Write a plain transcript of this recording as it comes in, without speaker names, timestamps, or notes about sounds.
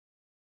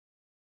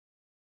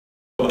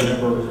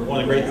Members,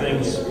 one of the great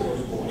things,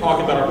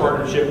 talking about our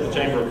partnership with the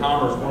Chamber of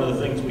Commerce, one of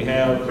the things we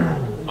have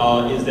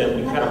is that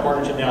we've had a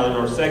partnership now in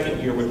our second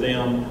year with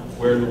them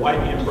where the White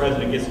Man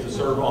president gets to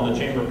serve on the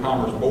Chamber of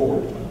Commerce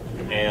board.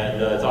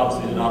 And it's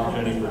obviously an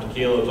opportunity for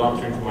Tequila, it was an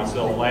opportunity for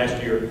myself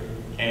last year.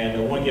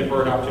 And I want to give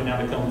her an opportunity now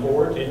to come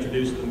forward to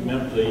introduce the people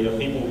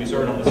who will be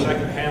serving on the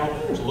second panel.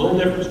 It's a little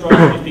different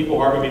structure. These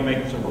people are going to be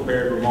making some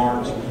prepared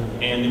remarks,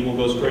 and then we'll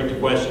go straight to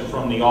questions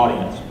from the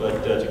audience.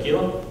 But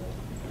Tequila?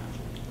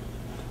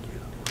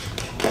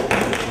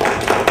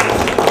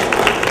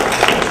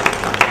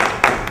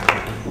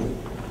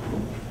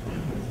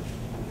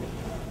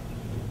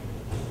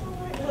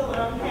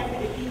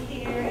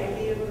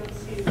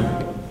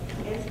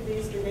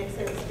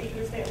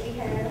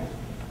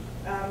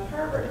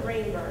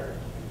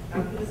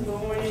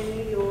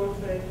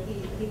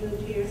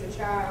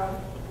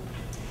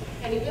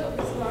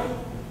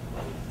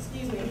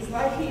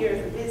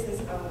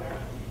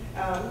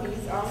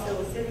 He's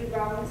also a civic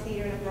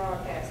volunteer and a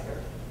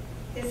broadcaster.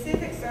 His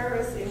civic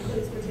service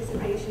includes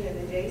participation in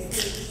the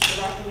JC,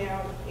 the Rocky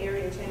Mount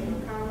Area Chamber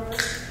of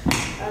Commerce,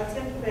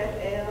 Temple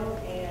Bethel,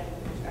 and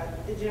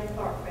the Jim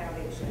Clark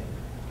Foundation.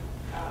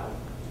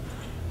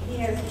 He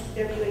has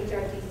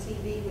WHIG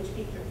TV, which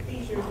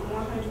features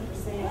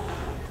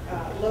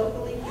 100%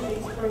 locally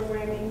produced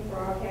programming,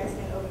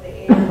 broadcasting over the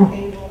air,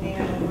 cable,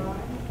 and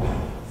online.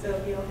 So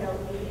if you'll help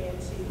me and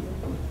to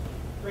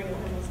bring him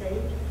on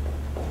stage.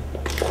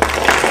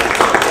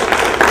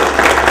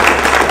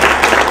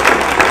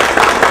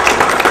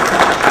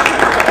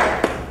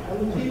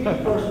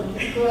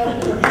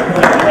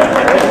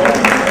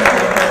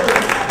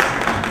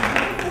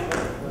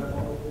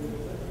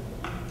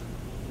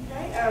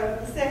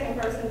 The second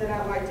person that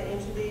I'd like to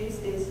introduce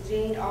is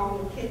Jean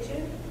Allman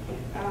Kitchen.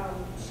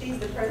 She's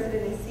the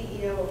president and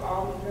CEO of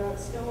Allman Drug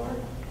Store.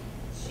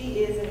 She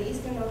is an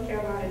Eastern North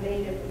Carolina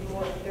native with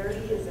more than 30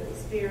 years of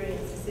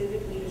experience in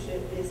civic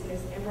leadership,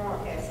 business, and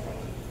broadcasting.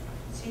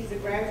 She's a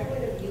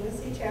graduate of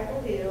UNC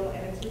Chapel Hill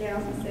and a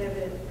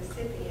 2007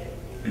 recipient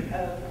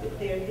of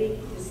their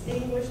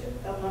Distinguished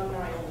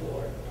Alumni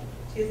Award.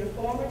 She is a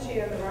former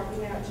chair of the Rocky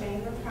Mount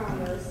Chamber of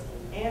Commerce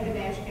and the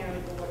Nash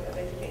County Board of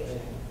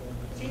Education.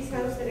 She's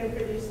hosted and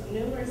produced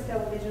numerous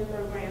television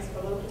programs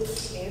for local and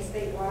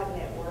statewide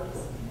networks.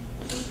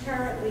 She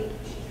currently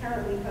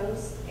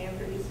hosts and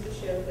produces a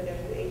show for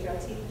WHIG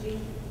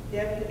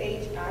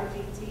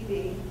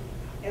TV,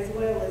 as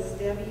well as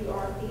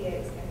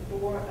WRPX and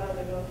 4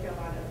 other North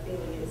Carolina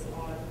affiliates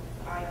on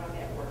ION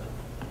Network.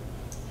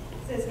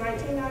 Since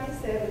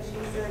 1997, she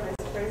served as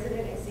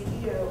president and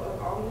CEO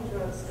of Allman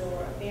Drug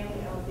Store, a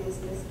family-owned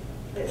business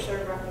that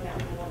served Rocky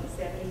Mount for more than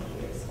 70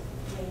 years.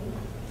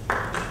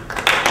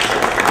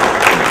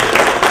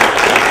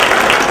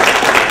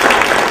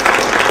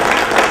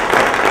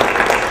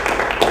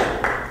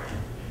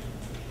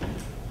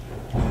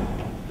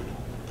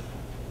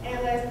 And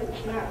last but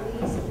not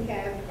least, we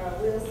have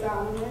Will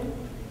Solomon.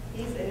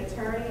 He's an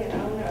attorney and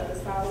owner of the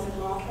Solomon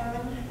Law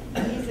Firm.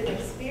 He's an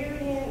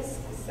experienced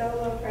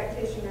solo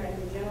practitioner in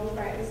the general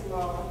practice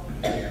law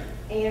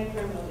and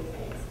criminal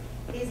defense.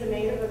 He's a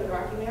native of the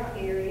Rocky Mount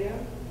area.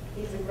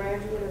 He's a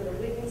graduate of the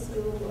Whitney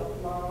School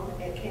of Law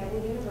at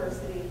Campbell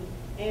University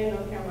and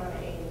North Carolina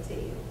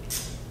A&T.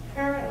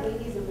 Currently,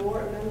 he's a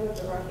board member of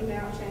the Rocky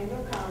Mount Chamber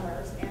of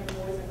Commerce and the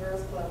Boys and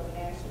Girls Club of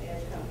Nash and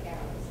Edgecombe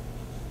counties.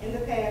 In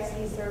the past,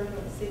 he served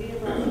on the City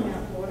of Rocky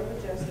Mount Board of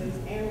Adjusters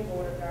and the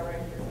Board of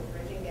Directors of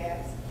Bridging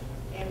Gaps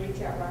and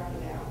Reach Out Rocky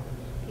Mount.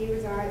 He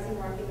resides in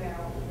Rocky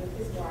Mount with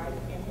his wife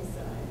and his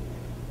son.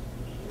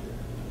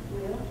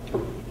 Will?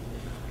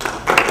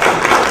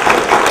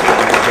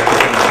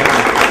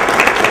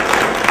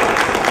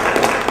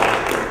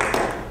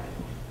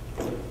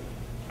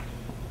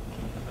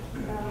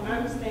 I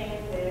understand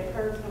that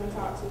Kurt's going to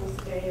talk to us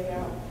today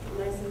about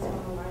lessons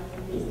on life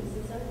and business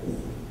and service.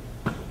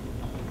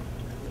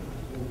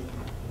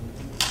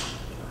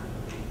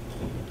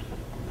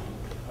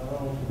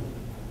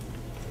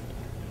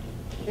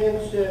 Ken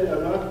said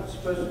I'm not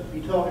supposed to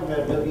be talking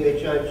about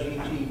WHIG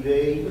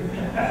TV,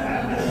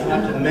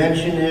 not to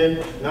mention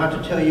it, not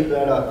to tell you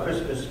about our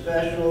Christmas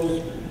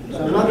specials, so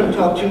I'm not going to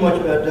talk too much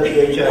about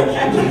WHIG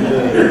TV.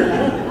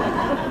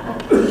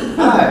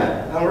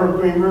 Hi, I'm Herb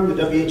Greenberg with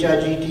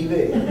WHIG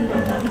TV.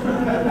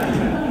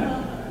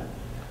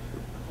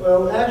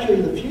 Well,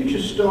 actually, the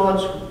future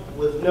starts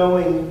with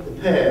knowing the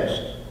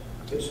past.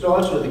 It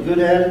starts with a good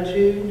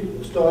attitude,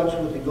 it starts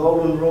with the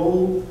golden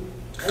rule,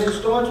 and it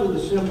starts with a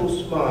simple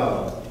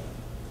smile.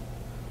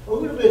 A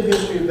little bit of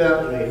history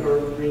about me,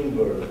 Herb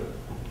Greenberg.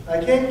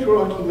 I came to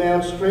Rocky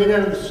Mount straight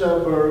out of the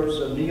suburbs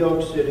of New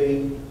York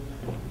City.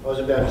 I was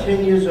about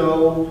 10 years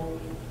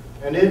old,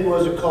 and it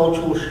was a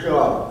cultural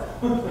shock.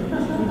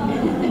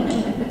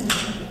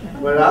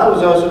 But I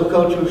was also a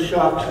cultural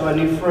shock to my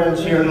new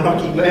friends here in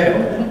Rocky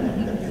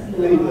Mount.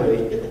 Believe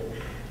me,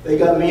 they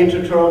got me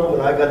into trouble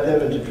and I got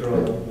them into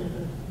trouble.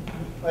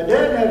 My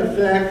dad had a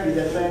factory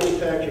that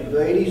manufactured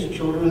ladies' and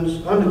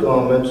children's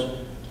undergarments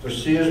for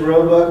Sears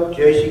Roebuck,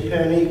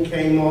 JCPenney,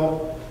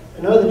 Kmart,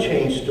 and other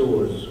chain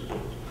stores.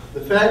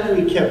 The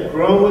factory kept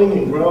growing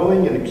and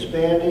growing and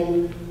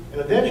expanding,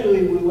 and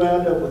eventually we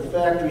wound up with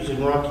factories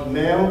in Rocky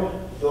Mount,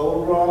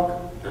 Gold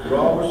Rock,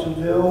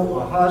 Robertsonville,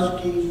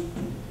 Ahoskie,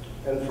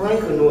 and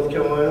Franklin, North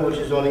Carolina, which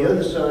is on the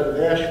other side of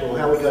Asheville.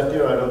 How we got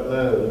there, I don't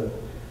know.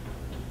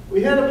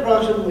 We had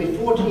approximately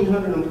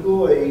 1,400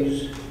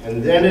 employees,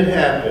 and then it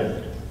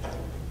happened,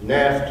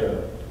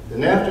 NAFTA. The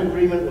NAFTA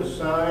agreement was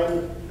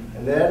signed,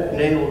 and that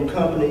enabled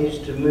companies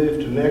to move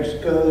to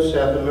Mexico,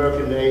 South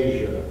America, and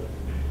Asia.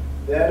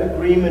 That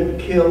agreement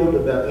killed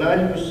about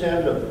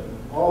 90%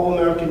 of all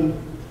American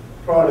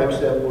products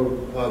that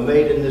were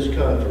made in this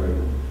country.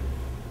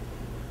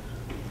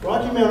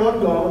 Rocky Mount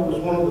Undergarment was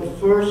one of the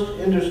first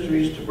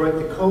industries to break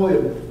the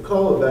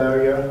cola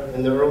barrier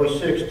in the early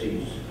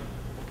 60s.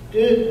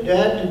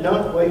 Dad did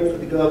not wait for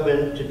the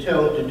government to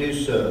tell him to do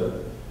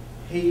so.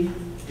 He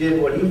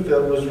did what he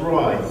felt was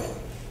right.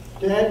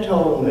 Dad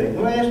told me,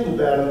 when I asked him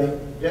about him,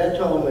 Dad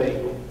told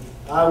me,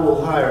 I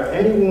will hire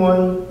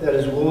anyone that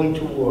is willing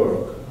to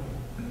work.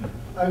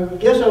 I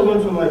guess I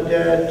learned from my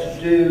dad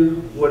to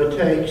do what it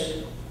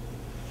takes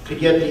to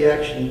get the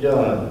action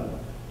done,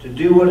 to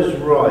do what is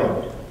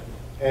right,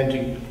 and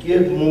to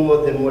give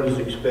more than what is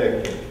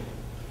expected.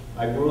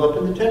 I grew up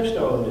in the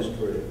textile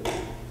industry.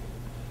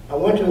 I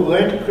went to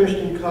Atlanta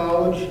Christian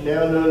College,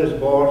 now known as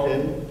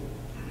Barton,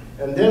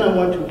 and then I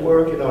went to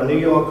work in our New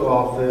York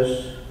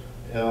office,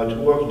 to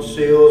work in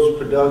sales,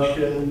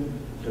 production,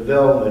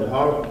 development.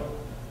 Our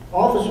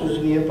office was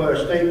in the Empire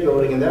State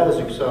Building, and that was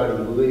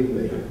exciting, believe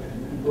me.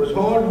 It was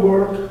hard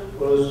work,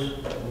 but it was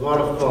a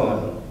lot of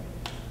fun.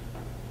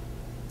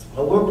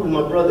 I worked with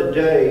my brother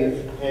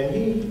Dave, and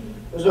he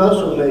was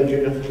also a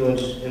major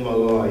influence in my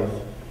life.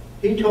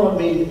 He taught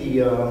me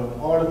the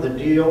art of the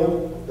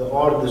deal, the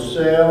art of the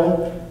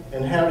sale,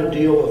 and how to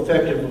deal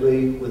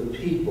effectively with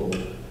people.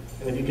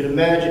 And if you can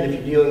imagine, if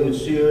you're dealing with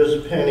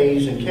Sears,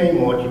 Penny's, and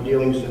Kmart, you're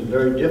dealing with some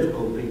very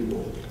difficult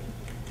people.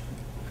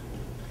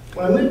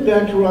 When I moved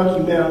back to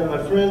Rocky Mount,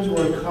 my friends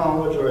were in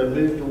college or had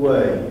moved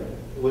away.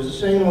 It was the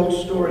same old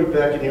story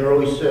back in the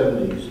early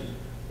 70s.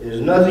 There's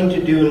nothing to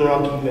do in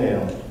Rocky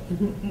Mount.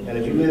 And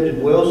if you lived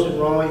in Wilson,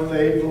 Raleigh,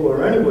 Fayetteville,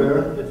 or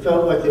anywhere, it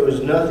felt like there was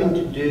nothing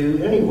to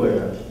do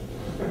anywhere.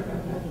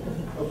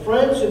 A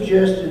friend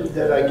suggested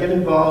that I get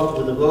involved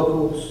with a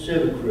local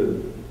civic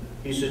group.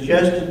 He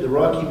suggested the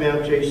Rocky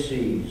Mount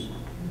JCs.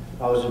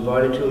 I was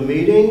invited to a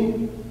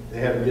meeting. They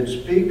had a good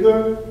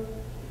speaker.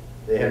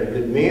 They had a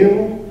good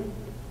meal.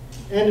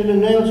 And an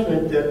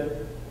announcement that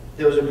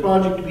there was a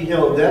project to be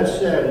held that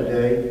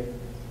Saturday,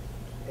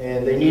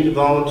 and they needed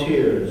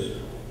volunteers.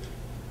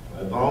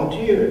 I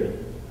volunteered.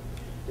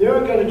 There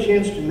I got a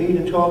chance to meet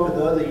and talk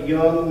with other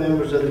young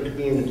members of the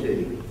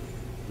community.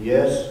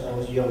 Yes, I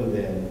was young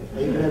then.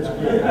 Maybe that's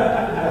good.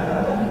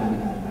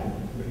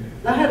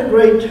 I had a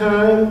great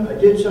time. I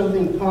did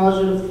something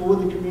positive for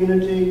the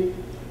community,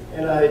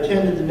 and I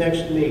attended the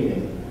next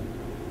meeting.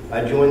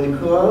 I joined the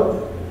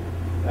club.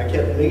 I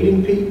kept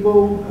meeting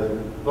people. I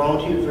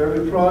volunteered for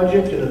every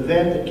project and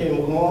event that came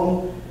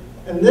along.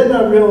 And then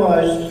I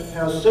realized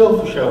how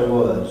selfish I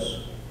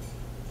was.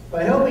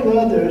 By helping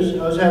others,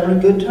 I was having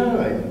a good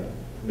time.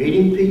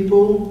 Meeting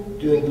people,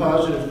 doing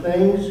positive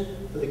things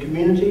for the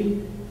community,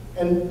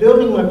 and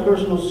building my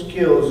personal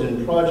skills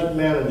in project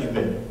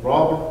management,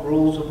 Robert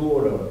Rules of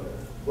Order,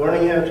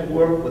 learning how to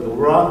work with a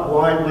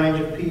wide range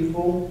of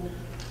people.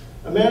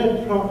 I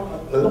managed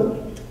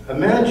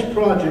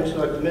projects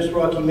like the Miss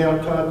Rocky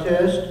Mount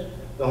contest,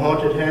 the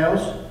haunted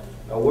house.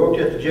 I worked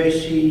at the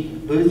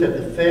JC booth at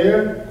the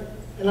fair,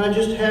 and I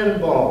just had a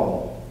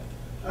ball.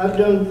 I've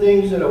done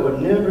things that I would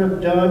never have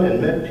done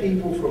and met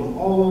people from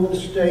all over the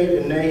state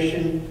and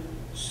nation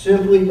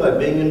simply by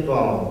being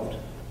involved.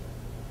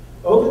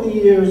 Over the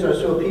years, I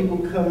saw people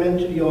come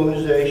into the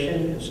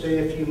organization and stay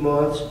a few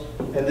months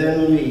and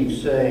then leave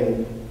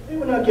saying they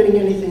were not getting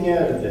anything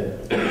out of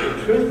it.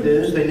 The truth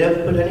is, they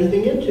never put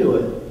anything into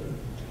it.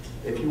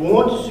 If you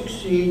want to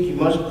succeed, you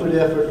must put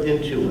effort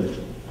into it.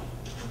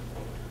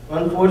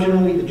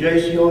 Unfortunately, the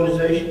JC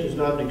organization does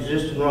not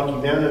exist in Rocky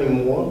Mount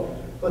anymore,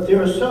 but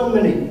there are so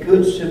many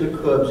good civic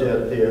clubs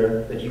out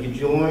there that you can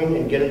join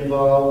and get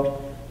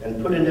involved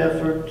and put an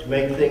effort to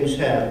make things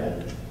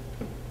happen.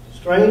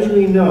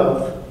 Strangely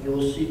enough, you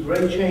will see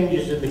great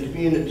changes in the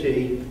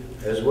community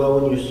as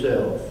well in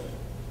yourself.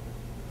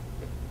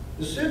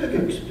 The civic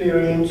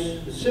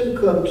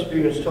club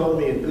experience taught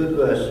me a good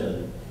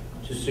lesson.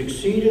 To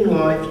succeed in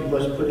life, you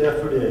must put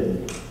effort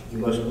in. You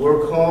must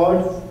work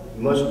hard,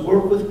 you must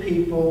work with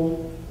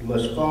people, you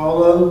must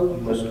follow,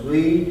 you must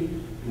lead,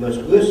 you must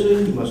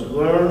listen, you must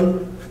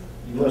learn,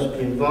 you must be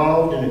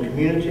involved in a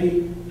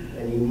community,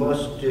 and you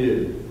must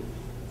do.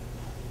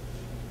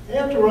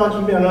 After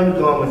Rocky Mount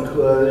Undergarment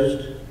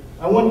closed,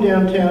 I went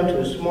downtown to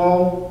a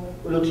small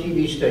little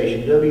TV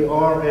station,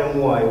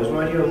 WRMY. It was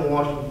right here on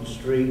Washington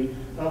Street.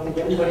 I don't think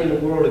anybody in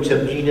the world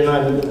except Gene and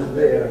I lived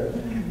there.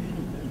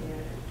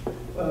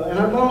 And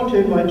I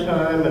volunteered my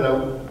time, and I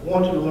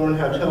wanted to learn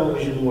how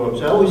television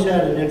works. I always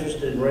had an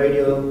interest in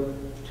radio,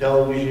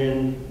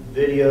 television,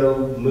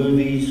 video,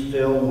 movies,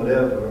 film,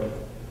 whatever.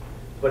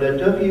 But at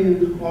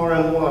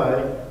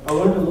WRMY, I I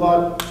learned a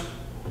lot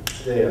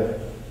there.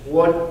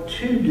 What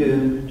to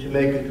do to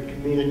make a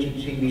community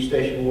TV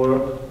station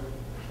work,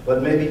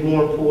 but maybe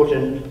more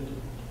important,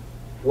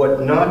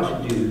 what not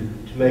to do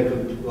to make a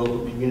local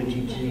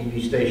community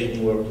TV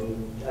station work.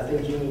 I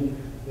think Jimmy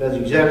knows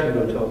exactly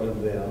what I'm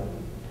talking about.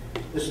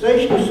 The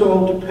station is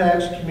sold to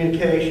Pax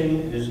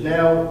Communication. It is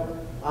now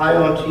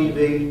ION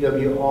TV,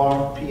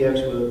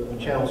 WRPX on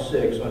Channel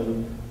 6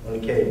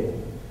 on cable.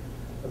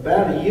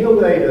 About a year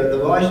later,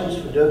 the license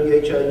for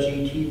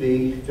WHIG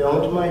TV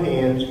fell into my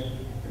hands,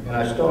 and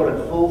I started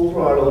full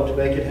throttle to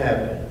make it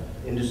happen.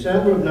 In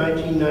December of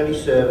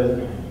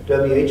 1997,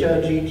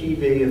 WHIG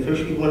TV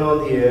officially went on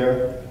the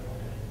air,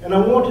 and I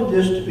wanted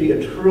this to be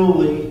a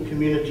truly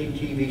community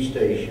TV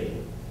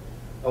station.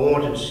 I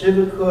wanted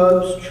civic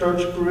clubs,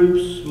 church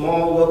groups,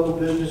 small local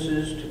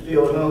businesses to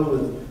feel at home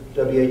with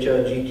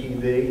WHIG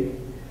TV.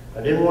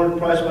 I didn't want to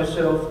price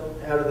myself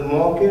out of the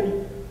market,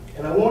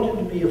 and I wanted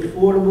to be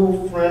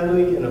affordable,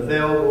 friendly, and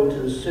available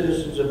to the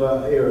citizens of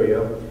our area,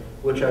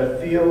 which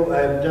I feel I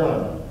have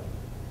done.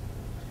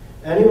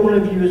 Any one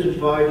of you is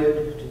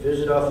invited to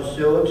visit our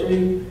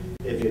facility.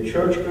 If your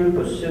church group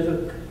or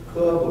civic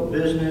club or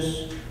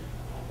business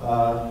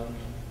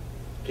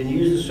can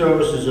use the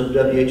services of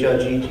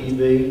WHIG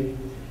TV,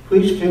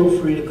 please feel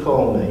free to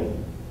call me.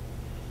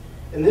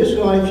 In this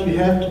life, you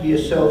have to be a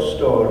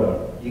self-starter.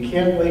 You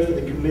can't wait for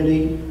the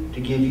committee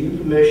to give you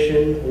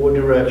permission or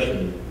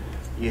direction.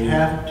 You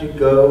have to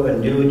go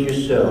and do it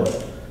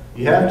yourself.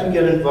 You have to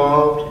get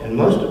involved, and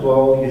most of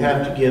all, you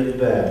have to give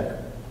back.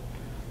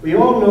 We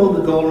all know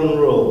the golden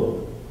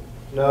rule.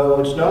 No,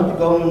 it's not the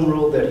golden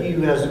rule that he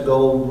who has the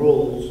gold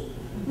rules.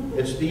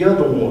 It's the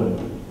other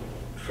one.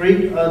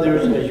 Treat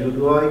others as you would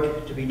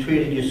like to be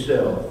treated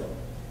yourself.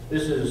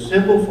 This is a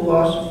simple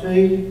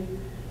philosophy,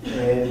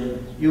 and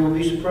you will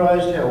be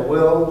surprised how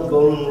well the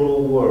golden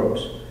rule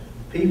works.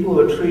 People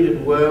are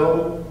treated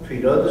well,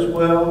 treat others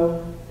well,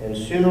 and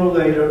sooner or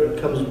later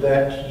it comes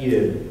back to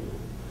you.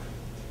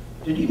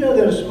 Did you know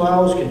that a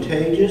smile is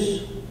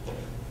contagious?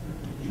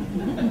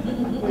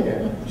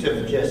 Yeah, except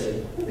for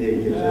Jesse. There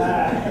you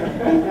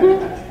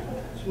go.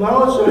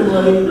 Smile at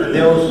somebody and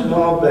they'll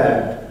smile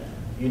back.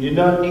 You do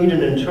not need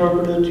an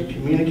interpreter to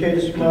communicate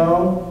a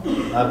smile.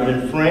 I've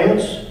been in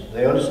France,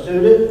 they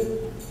understood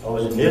it. I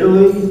was in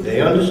Italy,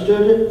 they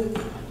understood it.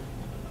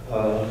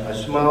 I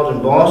smiled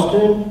in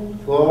Boston,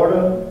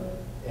 Florida,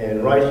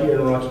 and right here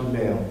in Rocky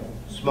Mount.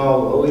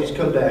 Smile will always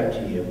come back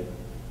to you.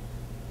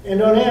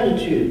 And on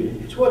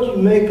attitude, it's what you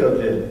make of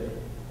it.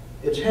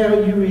 It's how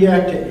you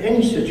react to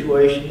any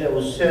situation that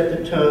will set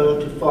the tone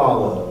to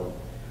follow.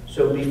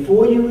 So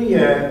before you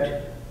react,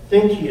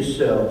 think to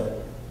yourself,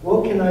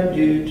 what can I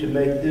do to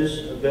make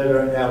this a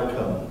better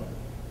outcome?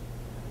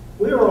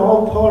 We are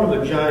all part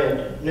of a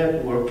giant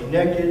network,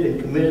 connected and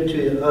committed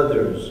to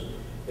others.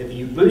 If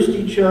you boost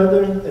each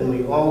other, then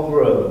we all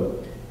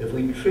grow. If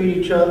we treat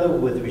each other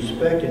with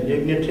respect and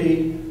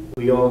dignity,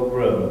 we all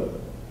grow.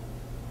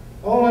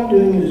 All I'm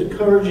doing is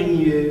encouraging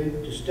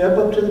you to step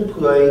up to the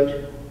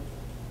plate.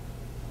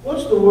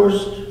 What's the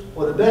worst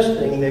or the best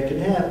thing that can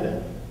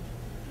happen?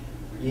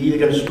 You're either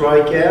going to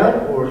strike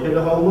out or hit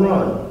a home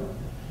run.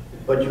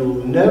 But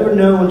you'll never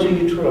know until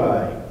you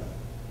try.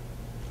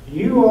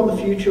 You are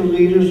the future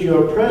leaders. You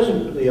are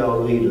presently our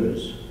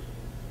leaders.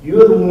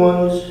 You are the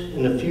ones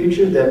in the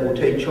future that will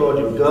take charge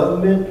of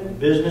government,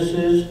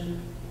 businesses,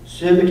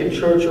 civic and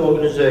church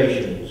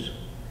organizations.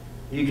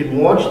 You can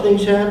watch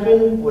things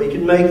happen, or you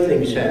can make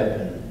things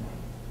happen.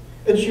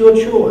 It's your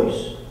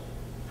choice.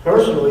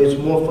 Personally,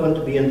 it's more fun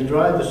to be in the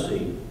driver's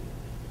seat.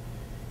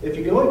 If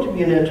you're going to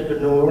be an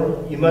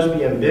entrepreneur, you must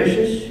be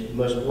ambitious, you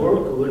must work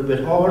a little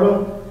bit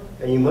harder,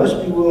 and you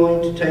must be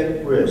willing to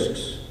take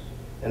risks.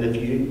 And if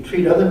you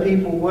treat other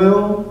people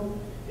well,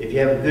 if you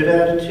have a good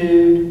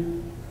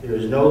attitude, there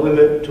is no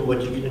limit to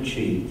what you can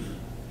achieve.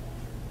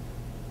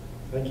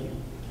 Thank you.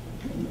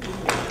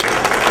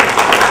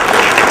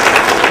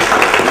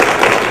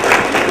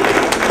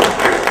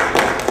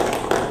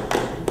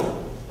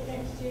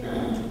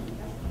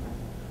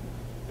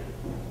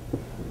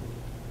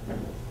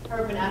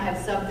 Herb and I have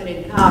something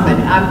in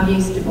common. I'm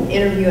used to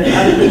interviewing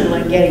other people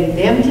and getting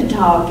them to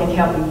talk and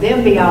helping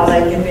them be all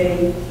they can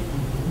be.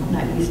 I'm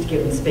not used to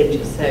giving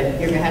speeches, so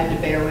you're going to have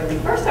to bear with me.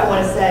 First, I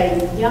want to say,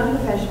 Young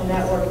Professional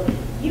Network,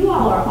 you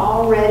all are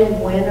already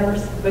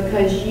winners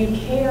because you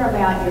care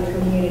about your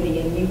community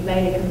and you've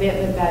made a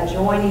commitment by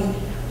joining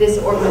this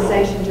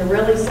organization to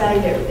really say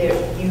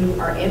that you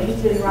are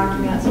interested in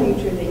Rocky Mount's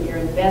future, that you're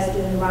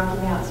invested in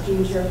Rocky Mount's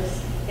future.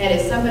 And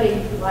as somebody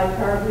like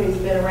her who's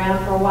been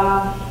around for a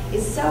while,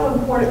 it's so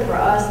important for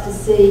us to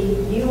see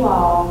you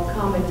all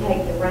come and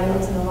take the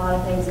reins in a lot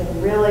of things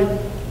and really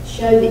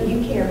show that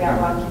you care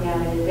about Rocky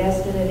Mount and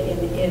invest in it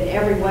in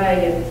every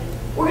way. And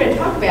we're going to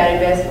talk about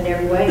investing in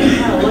every way and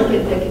kind of look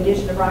at the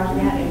condition of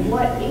Rocky Mount and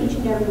what each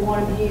and every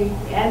one of you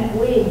and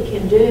we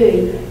can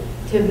do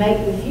to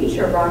make the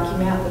future of Rocky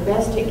Mount the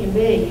best it can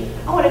be.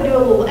 I want to do a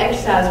little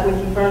exercise with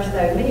you first,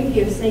 though. Many of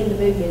you have seen the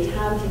movie A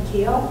Time to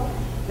Kill.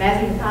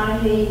 Matthew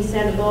McConaughey,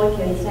 Sandra Bullock,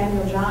 and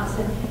Samuel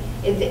Johnson.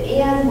 At the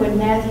end, when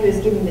Matthew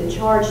is giving the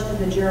charge to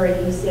the jury,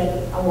 he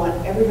said, I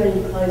want everybody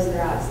to close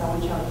their eyes. I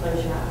want y'all to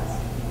close your eyes.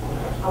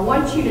 I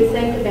want you to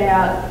think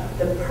about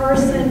the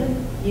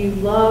person you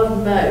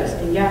love most,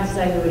 and you have to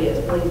say who it is,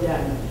 please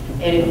don't.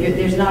 And if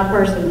there's not a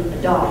person,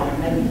 a dog,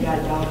 maybe you've got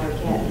a dog or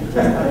a cat.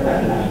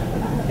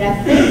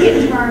 Now think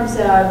in terms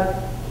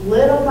of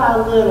little by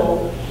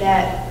little,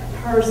 that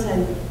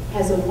person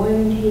has a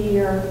wound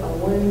here, a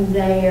wound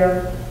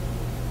there,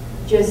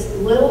 just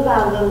little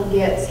by little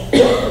gets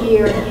hit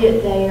here,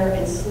 hit there,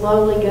 and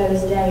slowly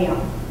goes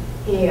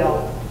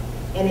downhill.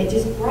 And it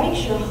just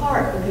breaks your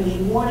heart because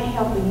you want to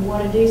help and you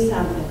want to do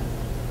something.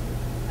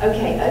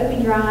 Okay,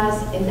 open your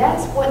eyes, and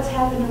that's what's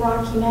happened to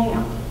Rocky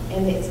Mount.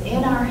 And it's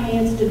in our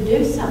hands to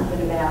do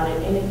something about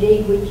it, and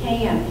indeed we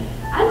can.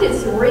 I did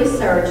some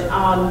research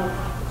on,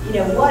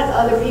 what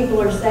other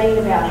people are saying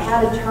about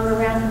how to turn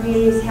around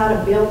communities, how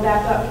to build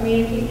back up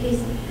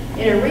communities.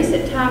 In a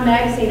recent Time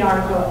magazine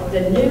article,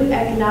 the New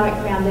Economic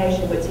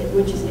Foundation,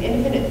 which is an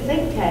independent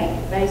think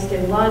tank based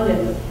in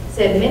London,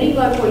 said many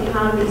local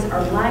economies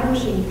are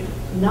languishing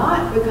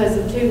not because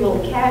of too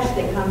little cash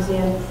that comes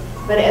in,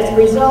 but as a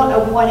result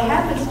of what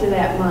happens to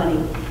that money.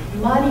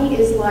 Money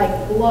is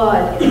like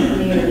blood in a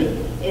community.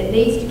 It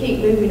needs to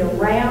keep moving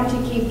around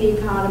to keep the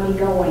economy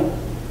going.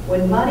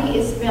 When money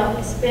is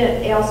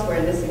spent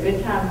elsewhere, this is a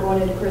good time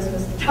going into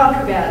Christmas to talk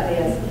about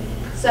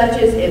this,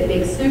 such as at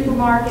big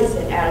supermarkets,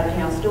 at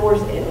out-of-town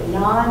stores, at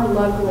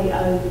non-locally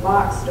owned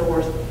box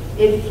stores,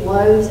 it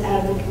flows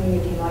out of the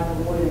community like a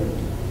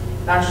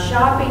wound. By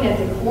shopping at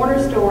the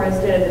corner store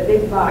instead of the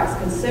big box,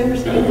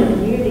 consumers keep their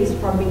communities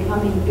from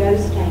becoming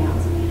ghost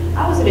towns.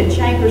 I was at a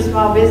Chamber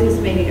Small Business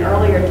meeting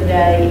earlier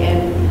today,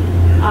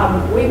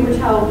 and we were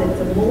told that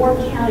the Moore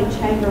County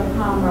Chamber of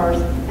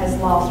Commerce has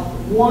lost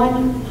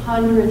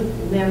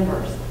 100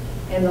 members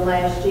in the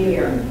last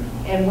year,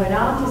 and went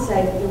on to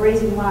say that the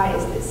reason why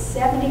is that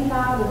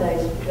 75 of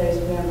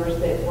those members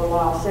that were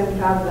lost,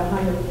 75 of the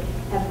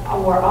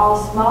 100, were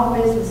all small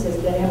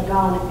businesses that have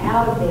gone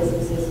out of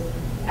business,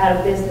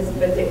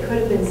 but that could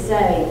have been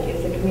saved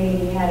if the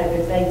community had it,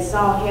 if they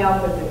sought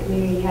help, if the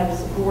community had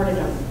supported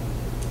them.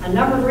 A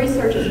number of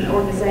researchers and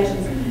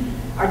organizations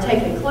are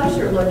taking a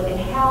closer look at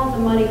how the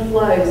money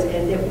flows,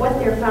 and that what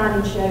they're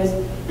finding shows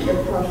the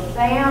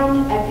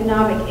profound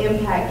economic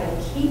impact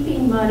of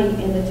keeping money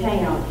in the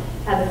town,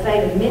 how the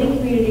fate of many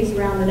communities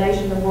around the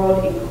nation and the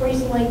world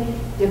increasingly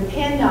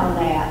depend on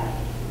that.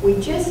 We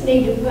just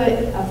need to put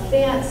a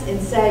fence and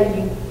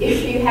say,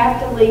 if you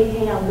have to leave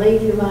town,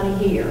 leave your money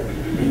here,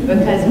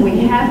 because we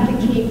have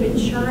to keep it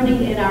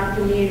churning in our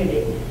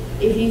community.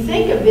 If you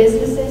think of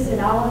businesses,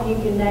 and all of you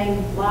can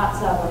name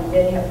lots of them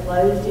that have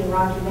closed in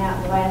Rocky Mount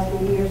in the last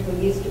few years,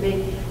 we used to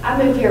be.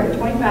 I moved here over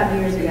 25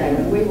 years ago,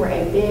 and we were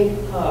a big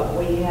hub.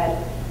 We had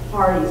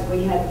parties,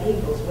 we had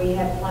Peoples, we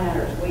had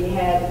Planters, we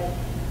had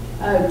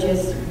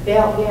just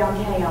Belt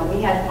downtown,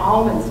 we had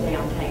Almonds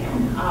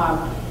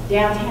downtown.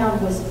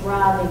 Downtown was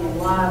thriving and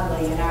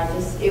lively,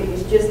 and it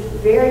was just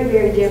very,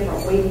 very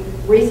different. We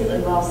recently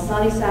lost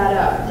Sunnyside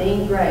Up,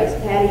 Dean Grace,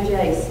 Patty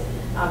Jace,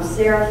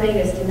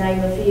 Seraphinas, to name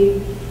a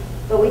few.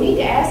 But we need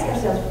to ask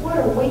ourselves, what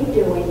are we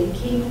doing to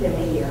keep them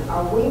here?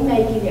 Are we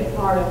making it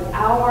part of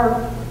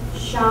our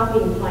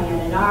shopping plan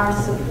and our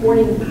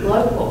supporting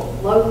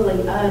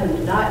locally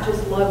owned, not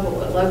just local,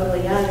 but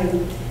locally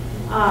owned?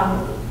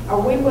 Are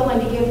we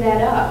willing to give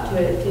that up,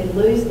 to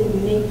lose the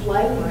unique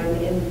flavor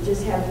and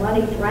just have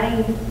money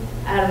drained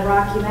out of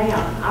Rocky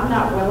Mount? I'm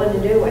not willing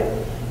to do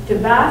it. To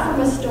buy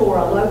from a store,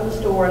 a local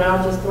store, and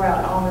I'll just throw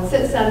out Almonds,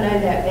 since I know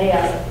that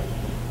best,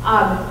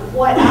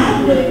 what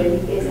I do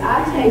is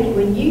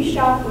when you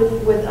shop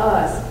with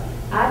us,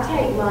 I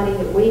take money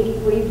that we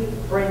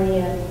bring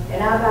in,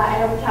 and I buy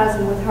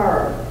advertising with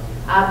her.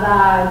 I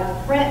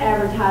buy print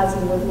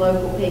advertising with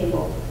local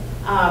people.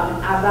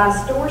 I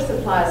buy store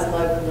supplies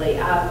locally.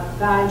 I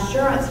buy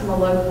insurance from a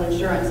local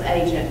insurance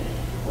agent.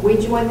 We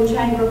join the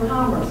Chamber of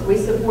Commerce. We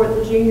support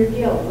the Junior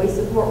Guild. We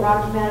support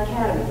Rocky Mount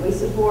Academy. We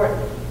support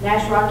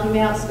Nash Rocky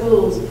Mount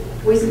Schools.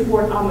 We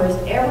support almost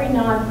every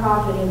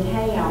nonprofit in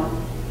town.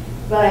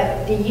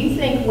 But do you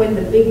think when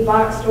the big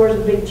box stores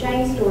and big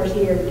chain stores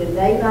here, did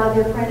they buy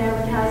their print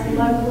advertising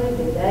locally?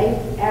 Did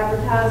they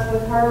advertise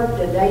with her?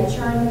 Did they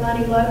churn the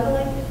money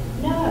locally?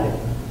 No.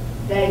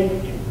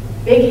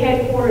 Big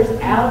headquarters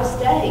out of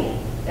state.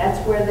 That's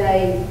where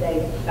they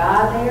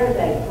buy there,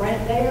 they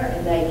print there,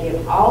 and they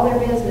give all their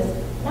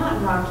business, not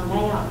in Rocky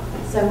Mount.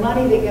 So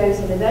money that goes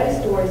into those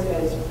stores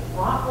goes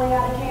promptly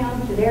out of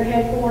town to their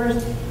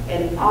headquarters,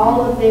 and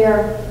all of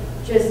their,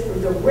 just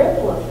the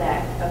ripple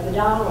effect of the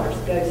dollars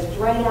goes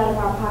straight out of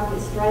our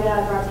pockets, straight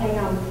out of our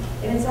town,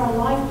 and it's our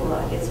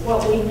lifeblood. It's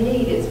what we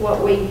need. It's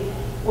what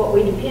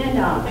we depend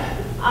on.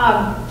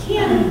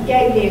 Ken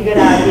gave me a good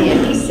idea.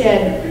 He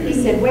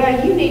said,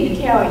 well, you need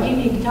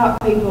to talk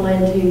people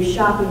into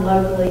shopping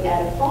locally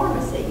at a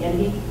pharmacy. And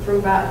he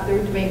threw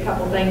to me a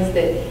couple of things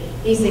that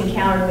he's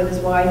encountered with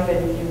his wife,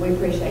 and we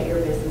appreciate your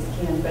business,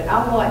 Ken. But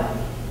I want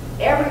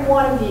every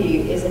one of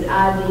you is an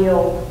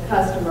ideal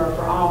customer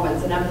for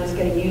Almonds, and I'm just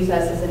going to use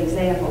us as an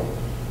example.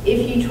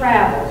 If you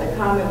travel, the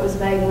comment was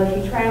made, well,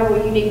 if you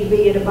travel, you need to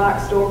be at a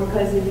box store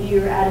because if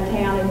you're out of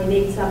town and you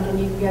need something,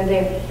 you can go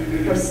there.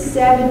 For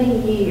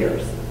 70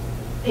 years,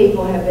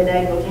 people have been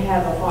able to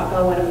have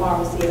go in a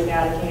pharmacy and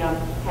out of town,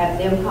 have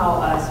them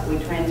call us, we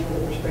transfer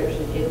the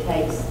prescription.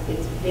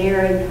 It's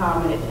very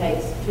common, it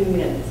takes 2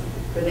 minutes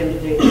for them to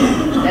do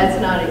that. That's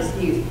not an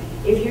excuse.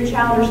 If your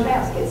child or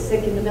spouse gets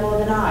sick in the middle of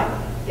the night,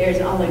 there's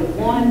only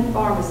one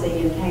pharmacy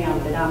in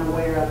town that I'm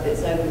aware of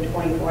that's open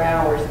 24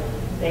 hours.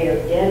 They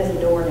are dead as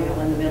a doornail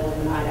in the middle of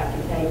the night, I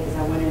can tell you, because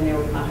I went in there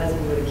with my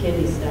husband with a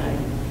kidney stone.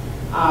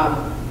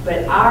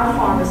 But our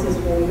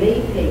pharmacists will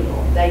meet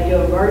people. They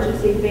do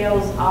emergency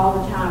fills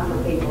all the time for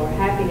people. We're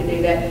happy to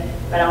do that.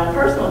 But on a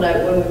personal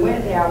note, when we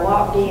went there, I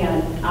walked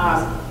in,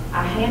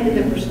 I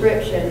handed the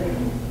prescription.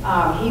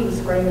 He was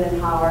screaming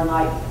and hollering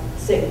like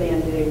sick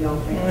men do, no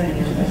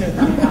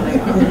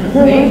offense.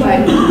 But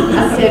anyway,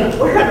 I said,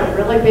 we're in a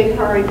really big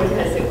hurry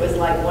because it was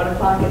like 1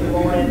 o'clock in the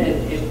morning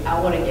and I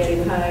want to get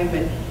him home.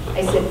 And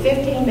they said,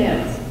 15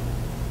 minutes.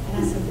 And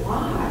I said,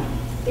 why?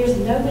 There's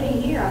nobody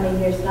here. I mean,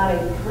 there's not a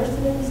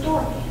person in the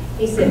store.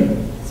 He said,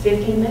 it's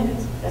 15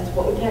 minutes. That's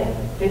what we take,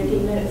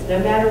 15 minutes, no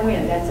matter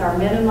when. That's our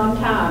minimum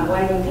time,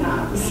 waiting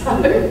time. So,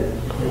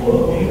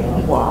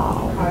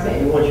 wow.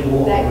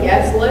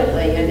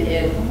 Absolutely.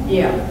 And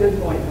yeah, good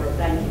point, Herb.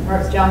 Thank you.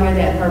 Herb, did y'all hear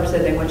that? Herb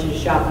said they want you to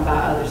shop and buy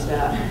other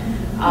stuff.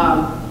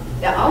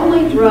 The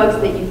only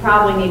drugs that you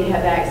probably need to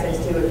have access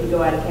to if you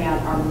go out of town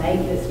are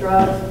maintenance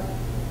drugs.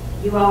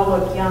 You all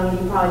look young.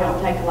 You probably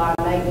don't take a lot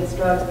of maintenance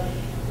drugs.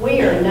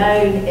 We are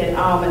known at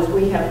Almonds,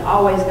 we have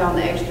always gone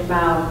the extra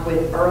mile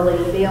with early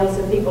fills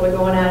if people are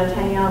going out of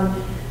town.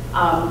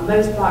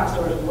 Most box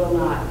stores will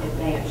not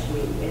advance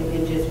you.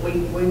 And just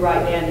we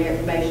write down the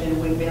information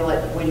and we bill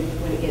it when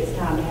it gets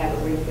time to have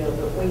it refilled.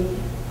 But we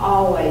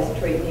always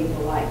treat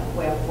people like,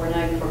 well, we're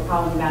known for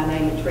calling by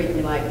name and treating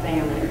you like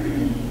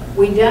family.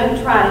 We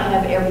don't try to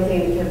have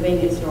everything the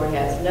convenience store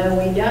has. No,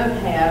 we don't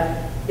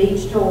have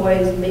beach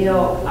toys,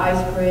 milk,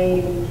 ice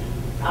cream,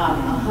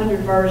 100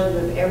 versions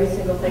of every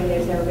single thing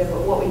there's ever been.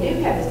 But what we do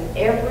have is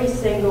every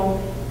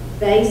single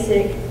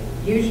basic,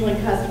 usually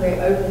customary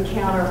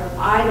over-the-counter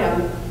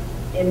item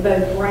in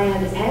both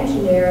brand and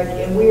generic,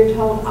 and we're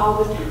told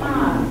all the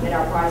time that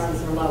our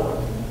prices are lower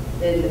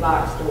than the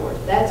box stores.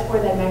 That's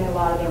where they make a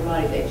lot of their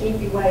money. They keep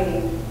you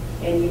waiting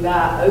and you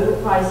buy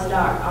overpriced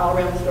stock all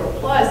around the store.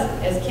 Plus,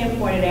 as Kim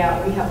pointed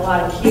out, we have a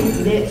lot of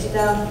cute niche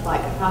stuff,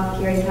 like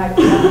apothecary type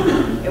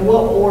stuff, and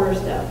we'll order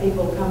stuff.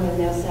 People come in and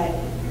they'll say,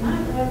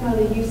 my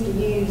grandmother used to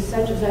use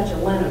such and such a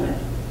liniment.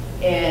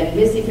 And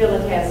Missy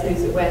Philitas,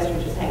 who's at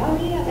Western, just say, oh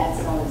yeah, that's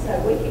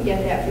so-and-so. We can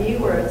get that for you,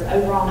 or it's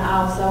over on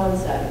aisle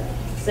so-and-so.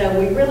 So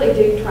we really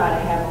do try to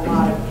have a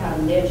lot of kind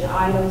of niche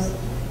items.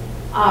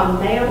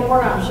 Mail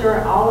order, I'm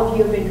sure all of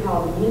you have been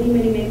called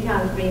many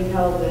times being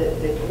told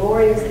the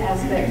glorious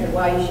aspects of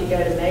why you should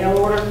go to mail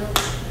order.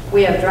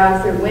 We have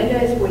drive-through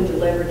windows. We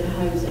deliver to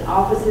homes and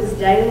offices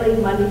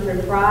daily, Monday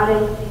through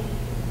Friday.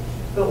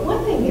 But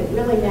one thing that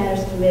really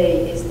matters to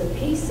me is the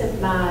peace of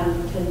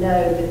mind to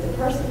know that the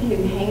person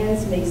who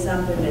hands me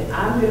something that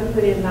I'm going to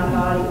put in my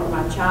body or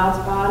my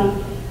child's body,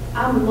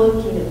 I'm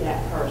looking at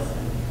that person.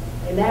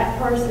 And that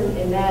person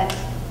in that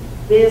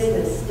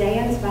business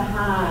stands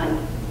behind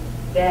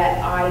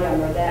that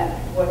item or that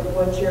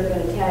what you're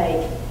going to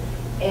take.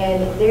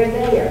 And they're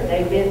there.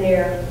 They've been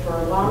there for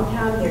a long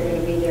time. They're going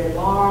to be there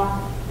tomorrow.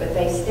 But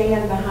they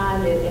stand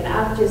behind it. And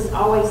I've just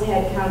always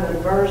had kind of an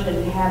aversion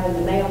to having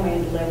the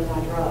mailman deliver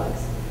my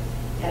drugs.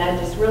 And I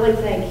just really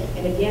think,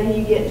 and again,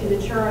 you get to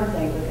the churn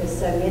thing because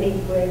so many,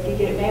 if you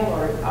get a mail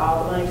order,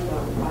 all the money's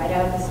going right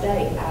out of the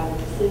state, out of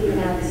the city and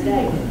out of the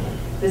state.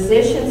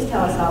 Physicians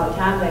tell us all the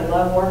time they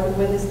love working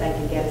with us. They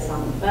can get us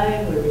on the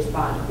phone. We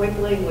respond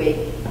quickly.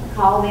 We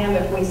call them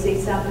if we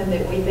see something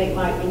that we think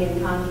might be in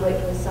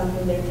conflict with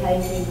something they're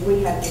taking.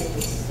 We have just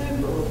a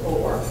super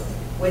rapport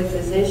with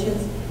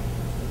physicians.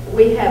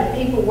 We have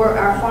people work,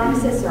 our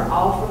pharmacists are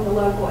all from the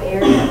local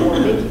area, or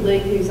Mickey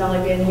Leak, who's only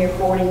been here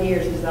 40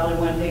 years, is the only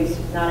one who's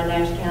not a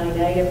Nash County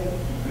native.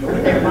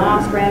 Their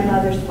moms,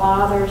 grandmothers,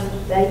 fathers,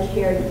 they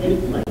care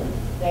deeply.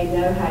 They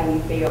know how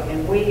you feel.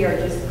 And we are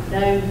just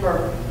known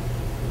for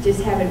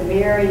just having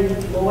very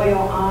loyal,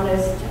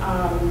 honest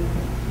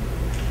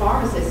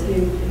pharmacists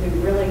who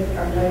really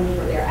are known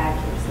for their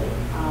accuracy.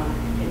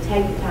 And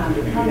take the time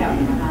to come out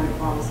from behind the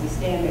pharmacy,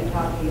 stand there and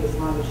talk to you as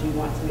long as you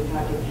want to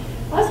talk to you.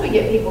 Plus, we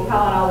get people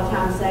calling all the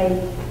time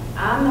saying,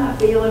 I'm not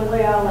feeling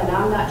well and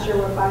I'm not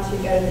sure if I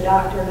should go to the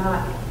doctor or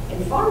not.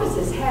 And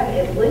pharmacists have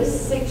at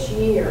least 6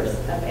 years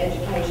of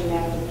education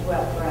after the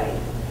 12th grade.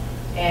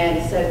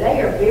 And so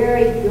they are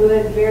very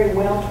good, very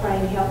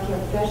well-trained healthcare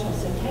professionals,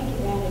 so take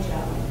advantage of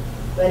them.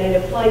 But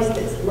at a place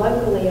that's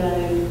locally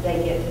owned,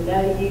 they get to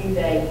know you,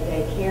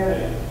 they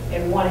care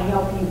and want to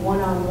help you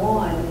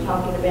one-on-one,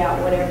 talking about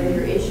whatever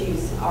your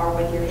issues are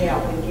with your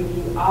health and give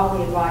you all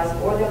the advice,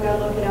 or they'll go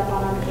look it up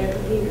on their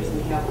computers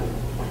and help you.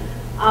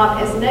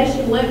 As the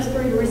nation limps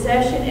through the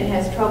recession and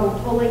has trouble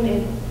pulling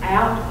it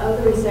out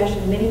of the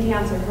recession, many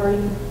towns are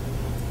hurting.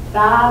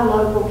 Buy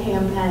local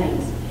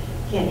campaigns.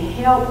 can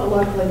help a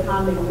local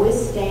economy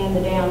withstand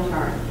the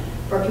downturn.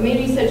 For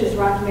communities such as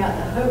Rocky Mount,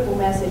 the hopeful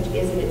message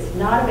is that it's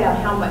not about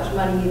how much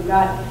money you've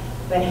got,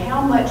 but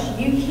how much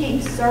you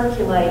keep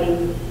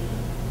circulating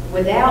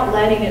without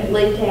letting it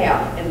leak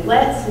out. And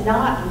let's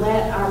not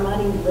let our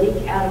money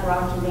leak out of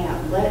Rocky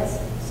Mount. Let's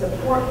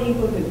support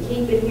people who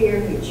keep it here,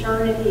 who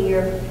churn it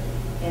here,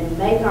 and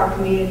make our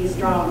community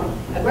strong.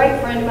 A great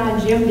friend of mine,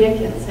 Jim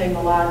Dickens, whom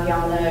a lot of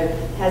y'all know,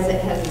 has a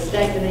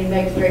statement that he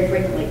makes very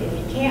frequently. If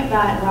you can't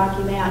buy it in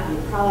Rocky Mountain,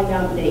 you probably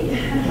don't need it.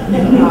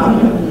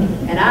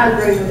 And I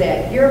agree with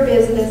that. Your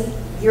business,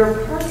 your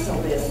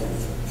personal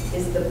business,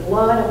 is the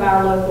blood of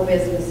our local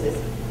businesses.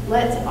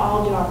 Let's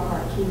all do our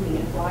part keeping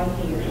it right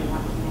here in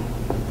Rocky Mountain.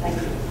 Thank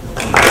you.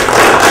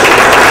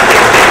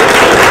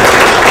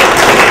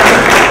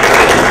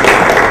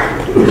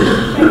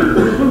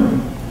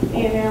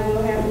 And now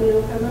we'll have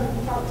Will come up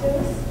and talk to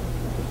us.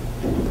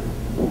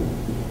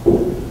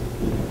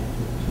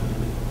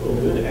 Well,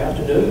 good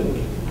afternoon.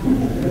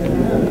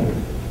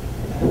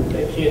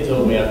 That kid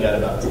told me I've got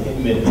about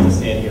 10 minutes to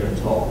stand here and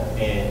talk,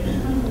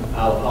 and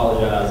I'll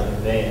apologize in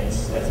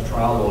advance. As a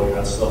trial lawyer,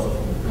 I suffer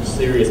from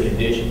serious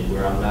conditions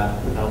where I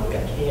don't think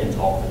I can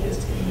talk for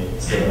just 10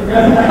 minutes. So when I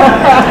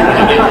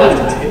get close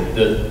to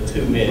the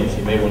 2 minutes,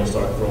 you may want to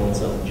start throwing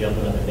something,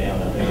 jumping up and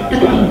down. I think I'll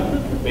try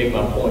to make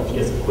my point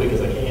just as quick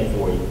as I can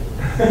for you.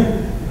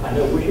 I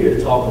know we're here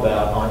to talk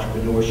about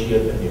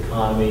entrepreneurship and the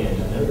economy,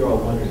 and I know you're all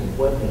wondering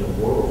what in the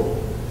world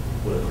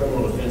would a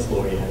criminal defense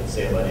lawyer have to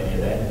say about any of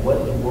that? What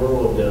in the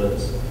world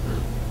does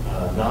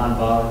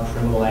nonviolent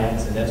criminal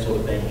acts and that sort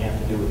of thing have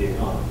to do with the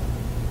economy?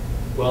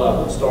 Well, I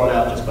will start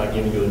out just by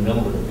giving you a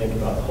number to think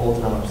about the whole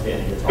time I'm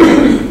standing here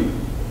talking.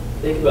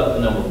 Think about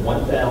the number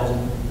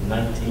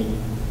 $1,019.13.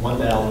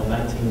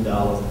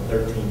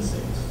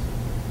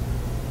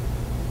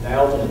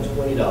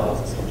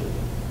 $1,020 essentially.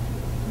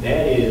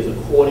 That is,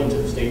 according to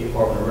the State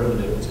Department of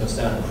Revenue, it's going to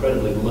sound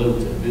incredibly low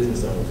to the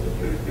business owners in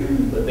here,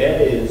 but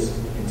that is,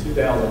 in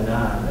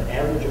 2009, the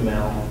average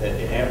amount that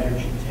the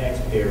average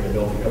taxpayer in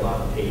North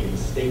Carolina paid in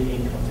state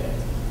income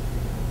taxes.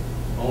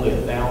 Only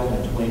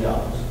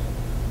 $1,020.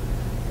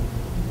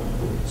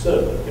 So,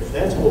 if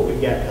that's what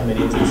we've got coming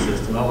into the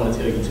system, I want to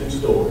tell you two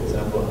stories.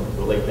 I'm going to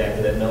relate back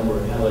to that number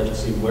and kind of let you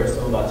see where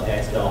some of our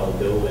tax dollars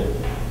go and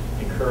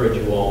encourage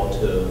you all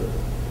to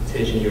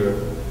petition your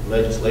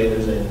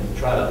legislators and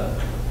try to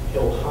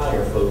help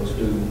hire folks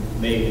who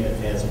may have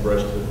had some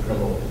brush with the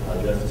criminal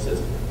justice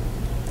system.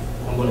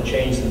 I'm going to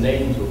change the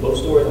names of both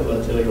stories. I'm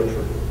going to tell you the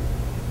truth.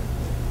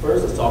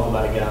 First, let's talk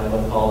about a guy. I'm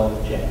going to call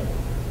him Jack.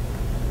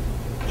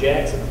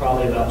 Jack's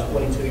probably about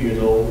 22 years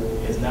old,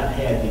 has not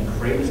had the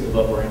greatest of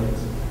upbringings,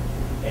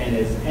 and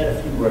has had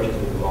a few brushes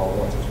with the law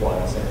once or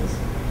twice, and has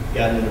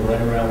gotten into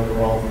running around with the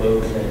wrong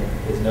folks,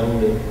 and is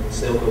known to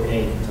sell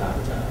cocaine from time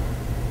to time.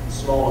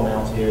 Small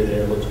amounts here or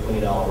there, little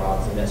 $20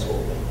 rocks and that sort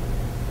of thing.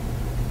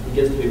 He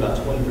gets to be about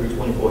 23,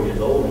 24 years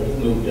old, and he's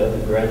moved up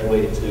and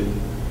graduated to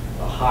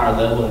a higher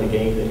level in the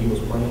game that he was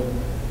playing.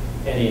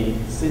 And he's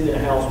sitting in a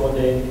house one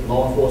day,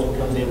 law enforcement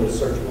comes in with a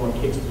search warrant,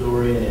 kicks the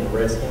door in, and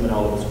arrests him and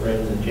all of his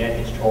friends, and Jack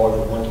is charged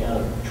with one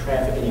count of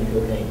trafficking in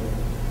cocaine.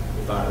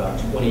 They find about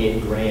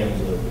 28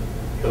 grams of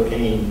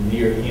cocaine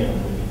near him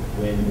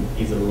when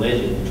he's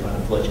allegedly trying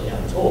to flush it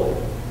down the toilet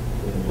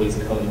when the police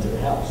are coming into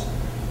the house.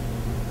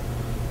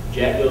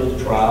 Jack goes to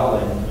trial,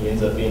 and he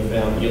ends up being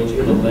found guilty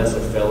of a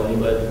lesser felony,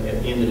 but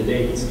at the end of the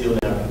day, he's still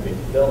now a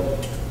convicted felon.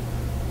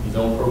 He's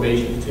on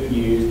probation for 2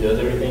 years, does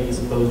everything he's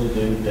supposed to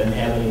do, doesn't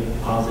have any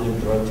positive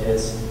drug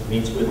tests,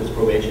 meets with his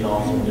probation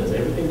officer, and does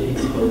everything that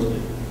he's supposed to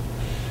do.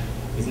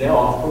 He's now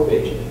off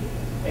probation,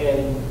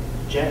 and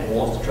Jack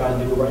wants to try to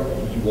do the right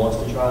thing. He wants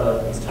to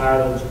he's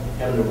tired of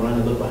having to run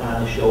and look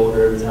behind his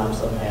shoulder every time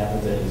something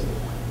happens, and he's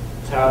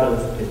tired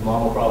of his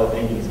mom probably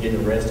thinking he's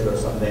getting arrested or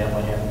something bad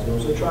might happen to him,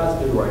 so he tries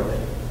to do the right thing.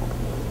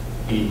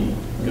 He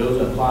goes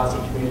and applies to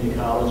community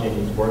college, and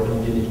he's working on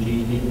getting his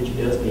GED, which he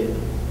does get,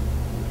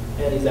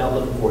 and he's out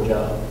looking for a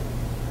job.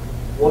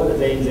 One of the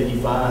things that he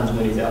finds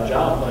when he's out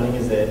job hunting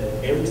is that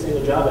every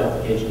single job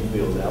application he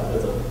fills out,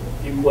 there's a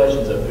few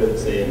questions up there that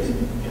says,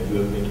 have you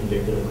ever been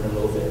convicted of a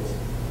criminal offense?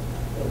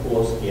 And of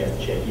course, he has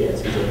to check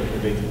yes, he's a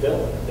convicted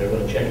felon. They're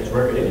going to check his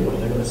record anyway,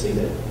 they're going to see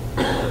that.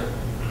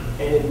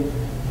 And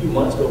a few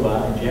months go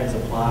by, and Jack's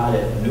applied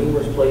at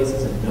numerous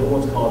places, and no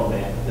one's called him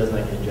back, does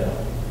not get a job.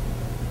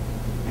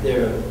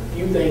 There are a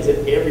few things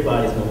that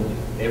everybody's going to do.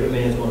 Every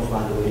man's going to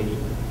find a way to eat.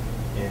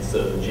 And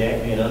so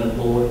Jack, being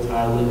unemployed,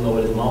 tired of living over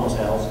at his mama's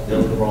house,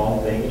 does the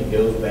wrong thing, and he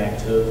goes back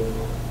to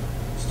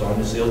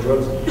starting to sell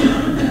drugs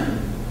again.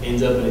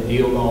 Ends up in a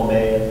deal gone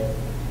bad,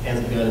 has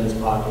a gun in his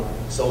pocket,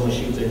 someone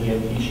shoots at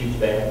him, he shoots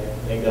back.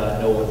 Thank God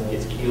no one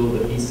gets killed,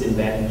 but he's sitting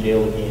back in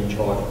jail again,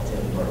 charged with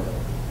attempted murder.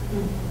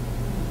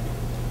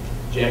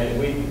 Jack,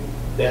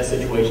 that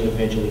situation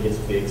eventually gets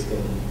fixed,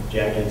 and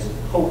Jack is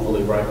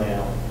hopefully right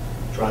now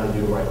trying to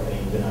do the right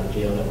thing. He's been out of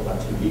jail now for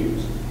about 2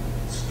 years.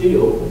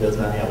 Still does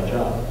not have a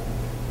job.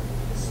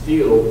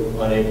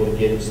 Still unable to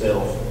get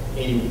himself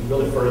any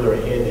really further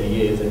ahead than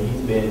he is, and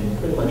he's been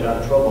pretty much out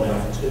of trouble now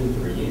for 2 to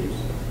 3 years.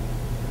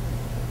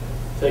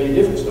 Tell you a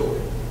different story.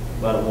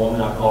 about a woman,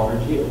 I call her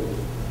Jill.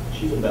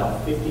 She's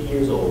about 50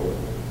 years old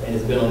and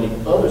has been on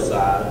the other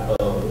side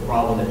of the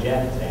problem that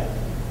Jack has had.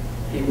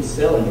 He was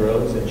selling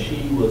drugs and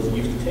she was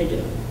used to taking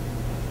them.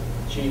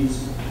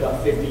 She's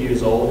about 50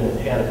 years old and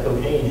has had a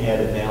cocaine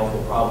habit now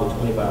for probably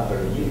 25,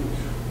 30 years.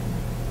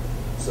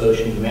 So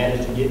she's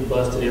managed to get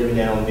busted every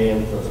now and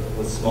then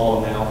with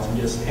small amounts and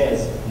just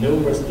has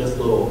numerous just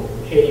little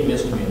petty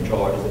misdemeanor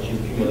charges that she's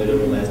accumulated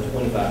over the last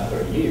 25,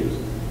 30 years.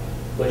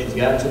 But she's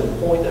gotten to the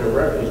point that her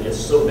record is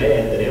just so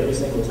bad that every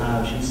single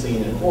time she's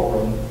seen in a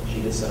courtroom,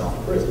 she gets sent off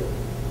to prison.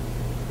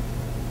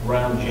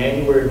 Around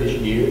January of this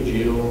year,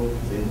 Jill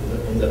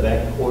ends up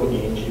back in court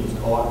again. She was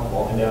caught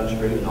walking down the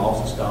street and the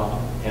officer stopped,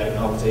 had a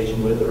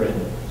conversation with her,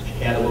 and she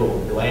had a little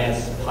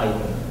glass pipe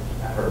in her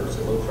purse, a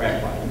little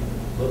crack pipe. A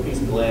little piece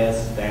of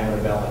glass, diameter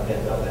about like that,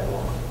 about that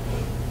long.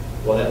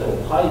 Well, that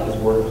little pipe is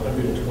worth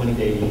 120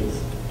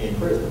 days in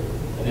prison,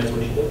 and that's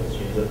what she does.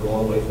 She ends up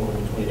going away for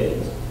 120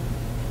 days.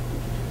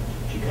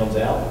 She comes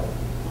out.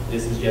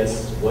 This is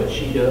just what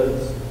she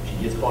does. She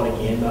gets caught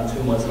again about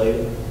 2 months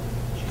later.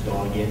 She's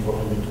gone again for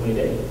 120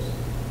 days.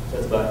 So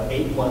that's about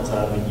 8 months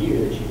out of a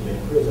year that she's been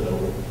in prison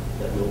over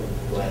that little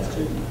glass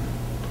tube.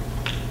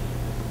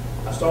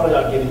 I started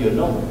out giving you a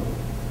number.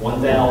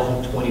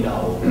 $1,020,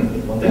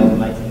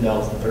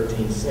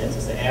 $1,019.13.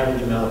 It's the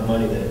average amount of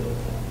money that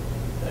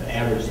an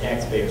average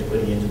taxpayer is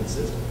putting into the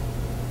system.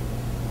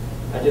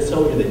 I just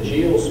told you that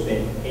Jill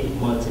spent 8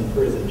 months in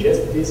prison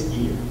just this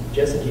year,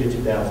 just in the year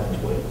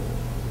 2012.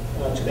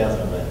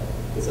 2011.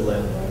 It's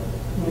 11, right?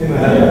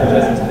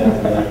 Just in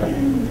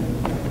 2011.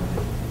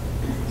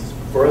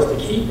 For us to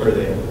keep her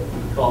there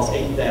costs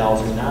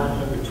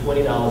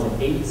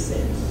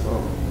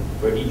 $8,920.80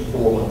 for each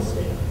 4-month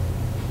stay.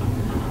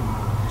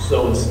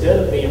 So instead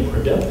of being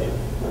productive,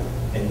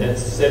 and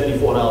that's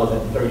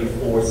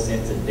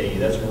 $74.34 a day,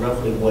 that's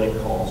roughly what it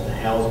costs to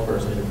house a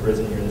person in a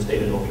prison here in the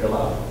state of North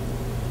Carolina.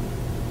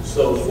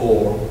 So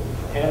for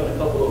having a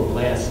couple of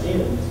glass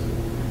stems,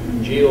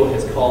 Jill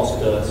has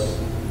cost us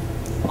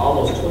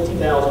almost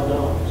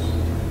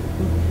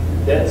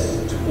 $20,000. That's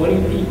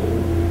 20 people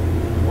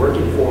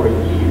working for a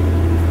year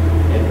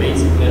at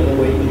basic minimum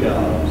wage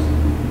jobs.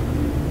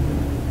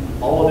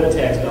 All of their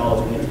tax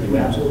dollars went to do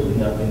absolutely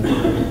nothing to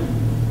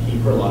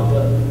keep her locked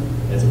up.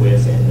 That's a way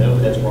of saying, no,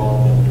 that's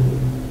wrong, don't do it.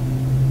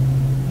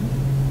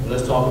 And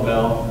let's talk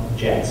about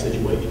Jack's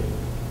situation.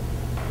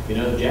 You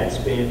know, he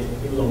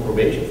was on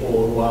probation for a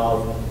little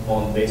while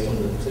based on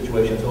the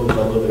situation I told you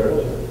about a little bit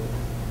earlier.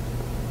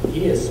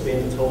 He has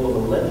spent a total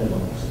of 11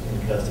 months in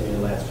custody in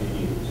the last few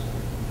years.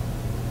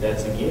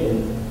 That's,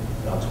 again,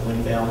 about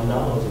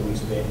 $20,000 that we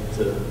spent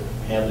to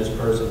have this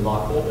person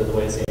locked up as a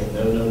way of saying,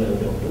 no, no, no,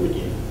 don't do it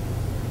again.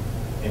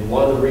 And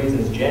one of the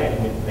reasons Jack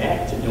went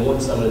back to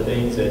doing some of the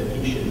things that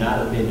he should not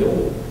have been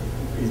doing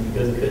is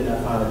because he could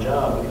not find a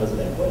job because of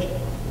that question.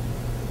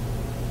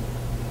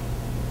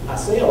 I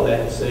say all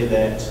that to say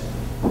that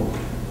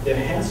there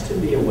has to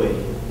be a way,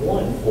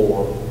 one,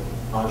 for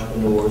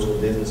entrepreneurs or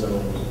business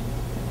owners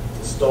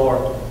to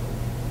start,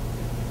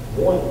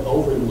 one,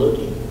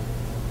 overlooking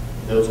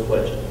those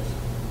questions.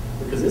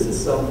 Because this is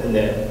something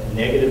that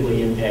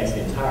negatively impacts the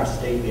entire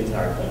state, the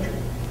entire country,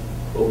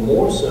 but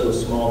more so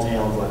small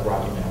towns like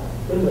Rocky Mountain,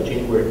 pretty much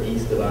anywhere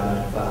east of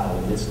I-95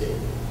 in this state.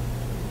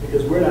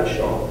 Because we're not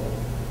Charlotte.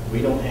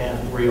 We don't have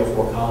 3 or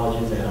 4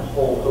 colleges and a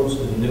whole host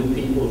of new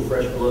people,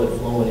 fresh blood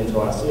flowing into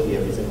our city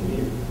every single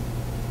year.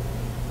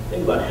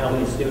 Think about how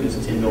many students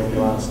attend North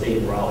Carolina State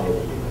and Raleigh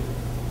every year.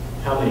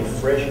 How many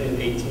fresh new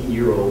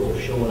 18-year-olds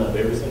are showing up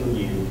every single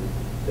year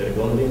that are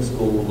going to be in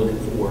school looking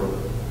for work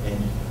and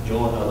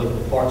looking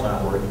for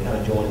part-time work and kind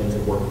of joining into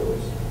the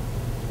workforce.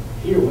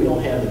 Here, we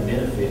don't have the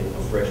benefit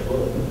of fresh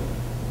blood,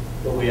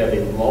 but we have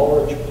a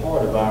large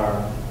part of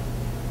our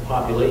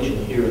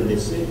population here in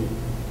this city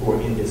who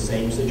are in this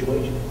same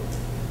situation.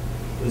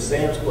 When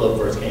Sam's Club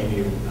first came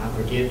here, I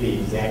forget the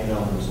exact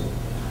numbers,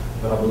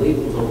 but I believe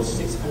it was over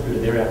 600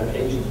 of their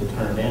applications were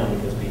turned down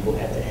because people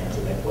had to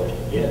answer that question.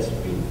 Yes,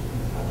 I've been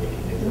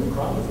convicted of a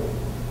crime before.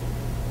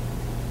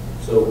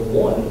 So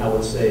one, I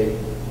would say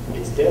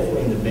it's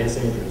definitely in the best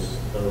interest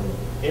of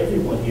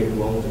everyone here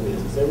who owns a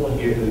business, everyone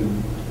here who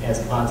has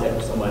contact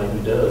with somebody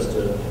who does,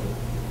 to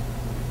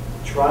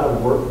try to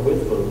work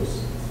with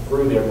folks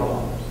through their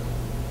problems.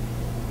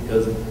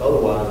 Because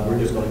otherwise, we're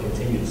just going to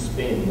continue to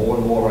spend more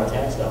and more of our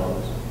tax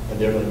dollars, and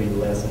they're going to be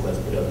less and less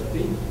productive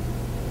people.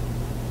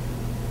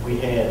 We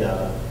had,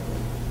 I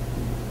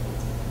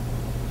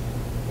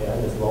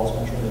just lost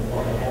my train of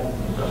thought. What happened?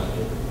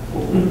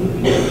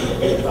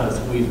 I'm trying to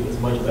squeeze as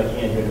much as I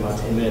can here in about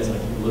 10 minutes, and I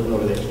keep looking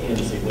over that can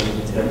to see when we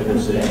can tell me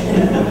to sit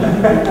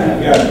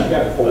down. You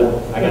got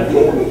 4. I got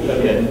 4.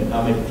 Okay,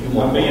 I'll make a few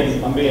more.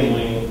 I'm being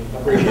lean. I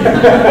appreciate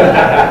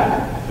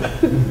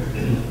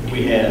it. We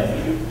have,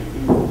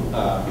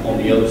 on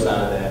the other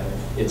side of that,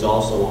 it's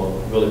also a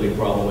really big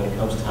problem when it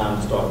comes time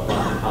to start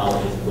applying to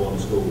colleges and going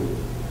to school.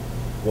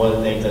 One of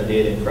the things I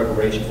did in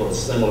preparation for a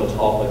similar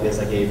talk like this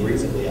I gave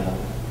recently, I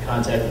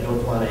contacted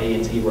North Carolina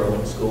A&T where I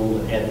went to school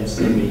and had them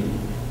send me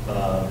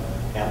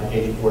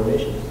application for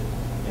admissions.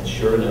 And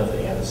sure enough,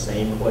 they have the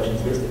same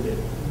questions listed there.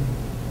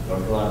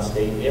 North Carolina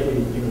State,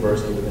 every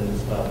university within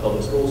this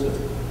public school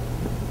system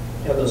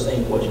have those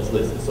same questions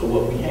listed. So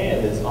what we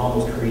have is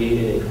almost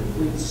created a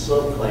complete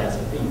subclass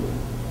of people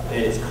that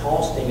it's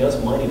costing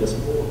us money to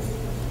support.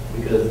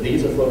 Because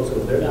these are folks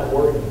who, if they're not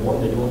working, one,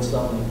 they're doing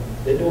something,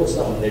 they're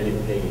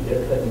getting paid.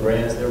 They're cutting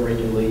grass, they're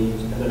raking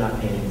leaves, and they're not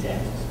paying any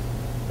taxes.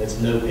 That's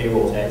no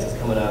payroll taxes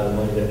coming out of the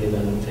money they're getting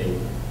under the table.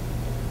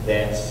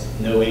 That's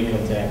no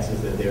income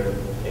taxes that they're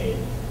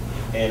paying.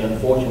 And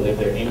unfortunately, if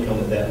their income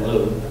is that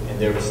low and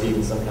they're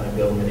receiving some kind of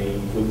government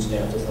aid, food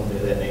stamps or something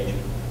of that nature,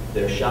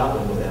 they're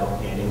shopping without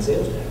paying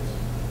sales tax.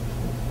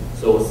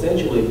 So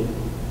essentially,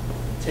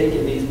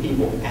 taking these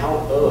people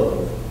out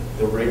of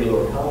the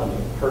regular economy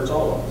hurts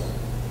all of us.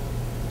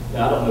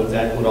 Now, I don't know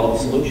exactly what all the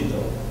solutions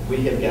are.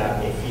 We have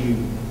got a few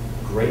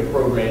great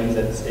programs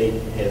that the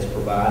state has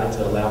provided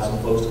to allow some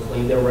folks to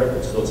clean their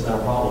records, so it's not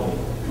a problem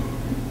anymore.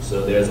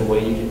 So there's a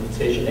way you can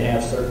petition to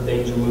have certain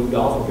things removed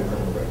off of your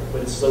criminal record,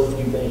 but it's so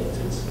few things.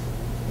 It's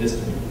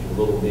misdemeanors,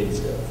 little bitty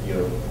stuff.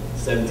 You're a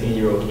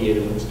 17-year-old kid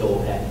who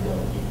stole a pack of gum,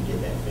 you can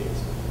get that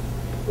fixed.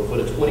 But for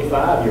the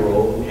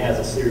 25-year-old who has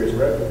a serious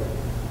record,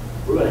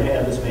 we're going to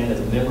have this man as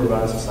a member of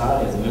our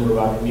society, as a member of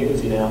our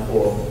community now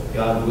for,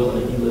 God willing,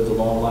 that he lives a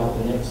long life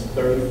in the next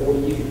 30, 40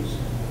 years.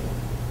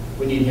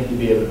 We need him to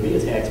be able to be a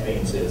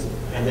tax-paying citizen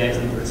and to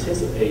actually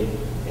participate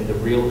in the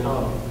real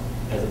economy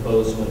as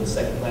opposed to in the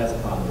second-class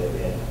economy that we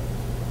have.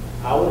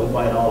 I would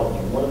invite all of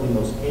you, one of the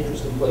most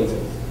interesting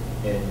places,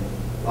 and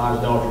Lodge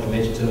Daughtry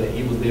mentioned to me that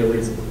he was there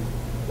recently,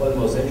 one of the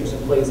most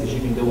interesting places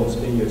you can go and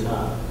spend your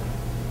time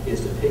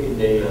is to pick a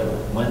day,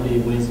 Monday,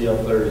 Wednesday, or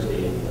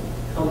Thursday, and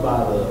come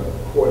by the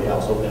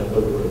courthouse over there in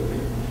Boca Road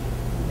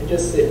and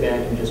just sit back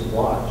and just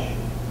watch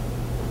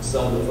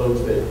some of the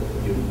folks that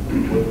you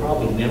would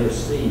probably never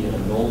see in a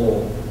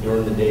normal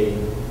during the day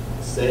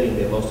setting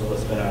that most of us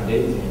spend our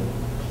days in,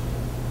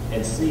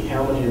 and see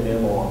how many of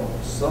them are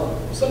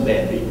some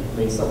bad people. I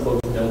mean, some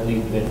folks don't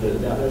need the benefit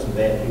of the doubt. There's some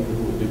bad people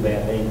who would do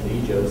bad things to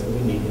each of us, and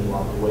we need them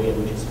locked away, and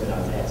we should spend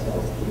our tax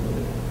dollars to keep them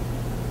there.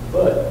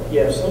 But you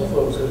have some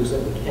folks who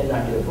simply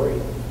cannot get a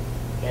break,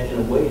 and in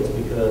a way, it's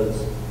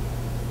because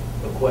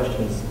of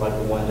questions like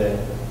the one that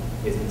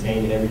is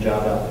contained in every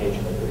job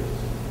application that there is.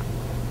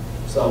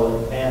 So I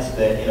would ask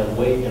that in a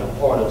way, in a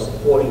part of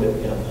supporting the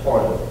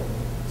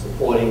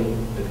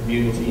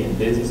community and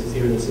businesses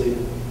here in the city,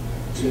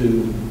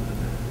 to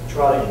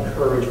try to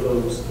encourage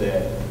folks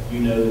that you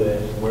know that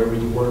wherever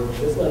you work,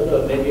 just let them know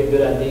it may be a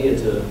good idea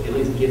to at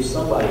least give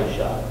somebody a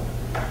shot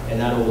and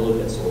not overlook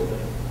that sort of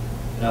thing.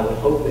 And I would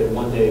hope that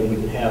one day we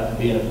could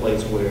be in a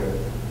place where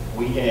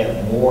we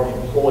have more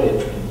employed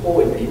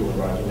people in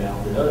Rocky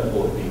Mount than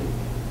unemployed people.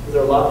 Because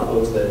there are a lot of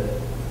folks that,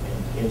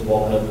 and Ken's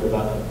walking up, they're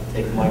about to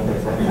take the mic away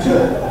from me.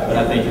 But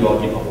I think you all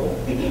get my point.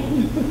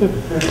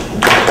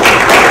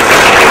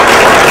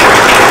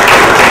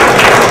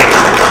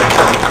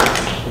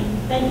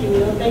 Thank you,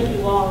 Will. Thank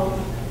you all.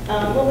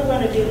 What we're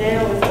going to do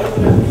now is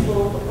open up the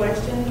floor for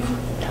questions.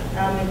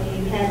 If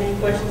you have any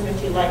questions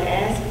that you'd like to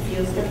ask, if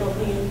you'll step up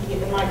here and get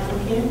the mic from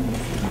Ken.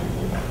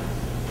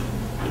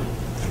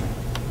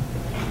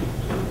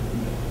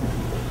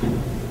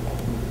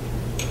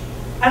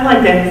 I'd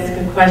like to ask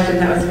a question.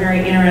 That was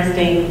very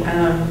interesting,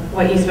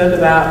 what you spoke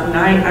about, and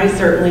I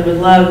certainly would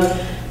love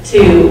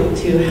to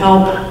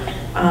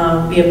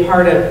help be a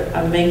part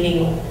of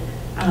making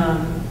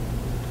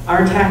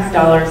our tax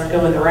dollars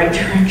go in the right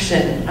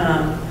direction.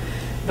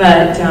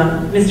 But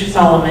Mr.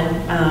 Solomon,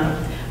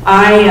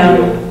 My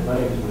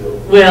name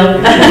is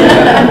Will.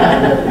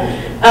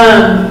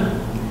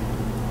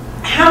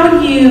 How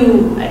do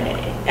you,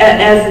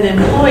 as an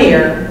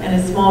employer in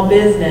a small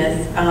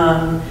business,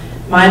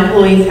 my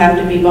employees have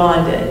to be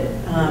bonded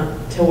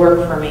to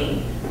work for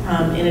me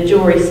in a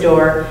jewelry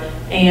store.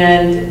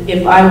 And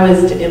if I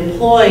was to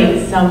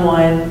employ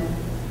someone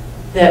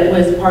that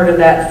was part of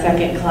that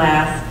second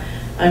class,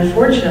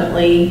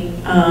 unfortunately,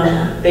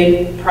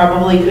 they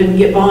probably couldn't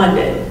get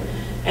bonded.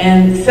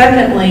 And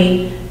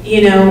secondly,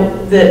 you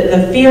know,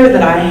 the fear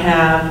that I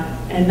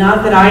have, and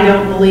not that I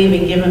don't believe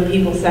in giving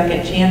people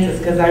second chances,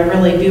 because I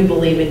really do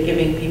believe in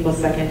giving people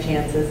second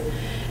chances,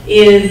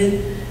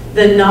 is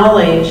the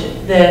knowledge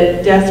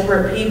that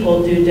desperate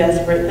people do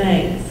desperate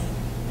things.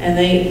 And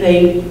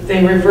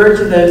they revert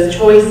to those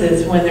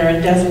choices when they're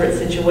in desperate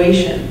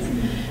situations.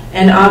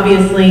 And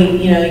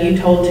obviously, you know, you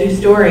told two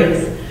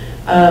stories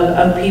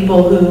of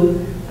people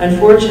who,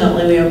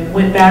 unfortunately,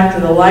 went back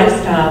to the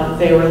lifestyle that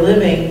they were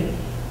living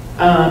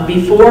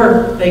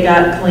before they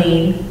got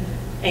clean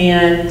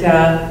and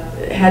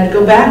had to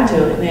go back to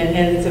it.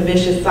 And it's a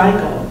vicious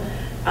cycle.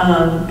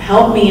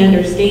 Help me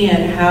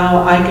understand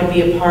how I could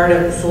be a part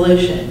of the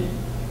solution.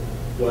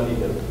 Do I need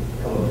to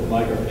come up with the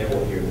mic or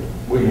everyone here?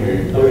 We can hear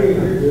you.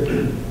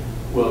 Okay.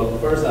 Well,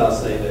 first I'll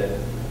say that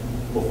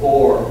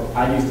before,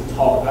 I've been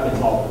talking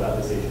about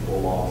this issue for a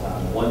long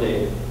time. One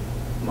day,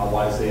 my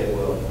wife said,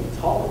 well, we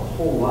talk a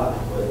whole lot,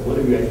 but what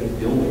are you actually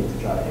doing to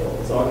try to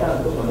help? So I kind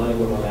of put my money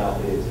where my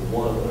mouth is.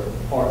 One of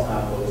the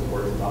part-time folks who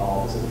works in my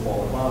office is a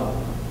former client,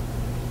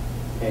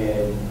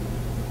 and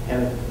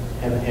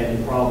haven't had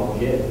any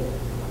problem yet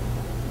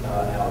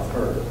out of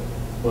her.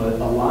 But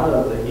a lot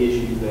of the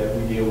issues that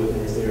we deal with in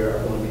this area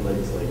are going to be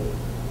legislative.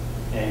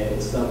 And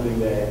it's something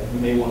that you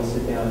may want to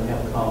sit down and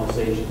have a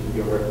conversation with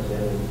your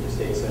representatives, your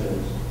state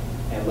senators,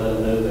 and let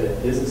them know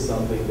that this is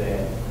something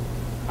that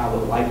I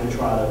would like to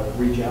try to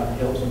reach out and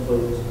help some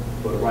folks,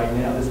 but right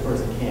now, this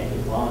person can't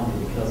get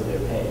bonded because of their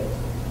past.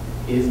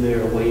 Is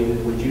there a way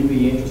that, would you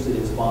be interested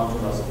in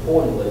sponsoring or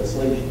supporting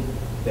legislation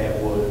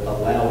that would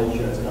allow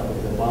insurance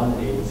companies and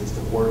bonding agencies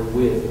to work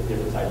with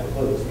different types of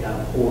folks, kind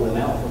of pull them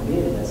out from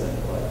being in that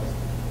second class?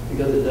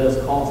 Because it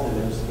does cost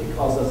them, it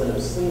costs us an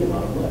obscene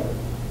amount of money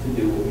to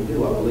do what we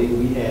do. I believe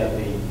we have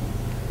the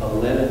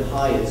 11th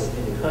highest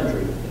in the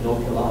country. In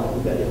North Carolina,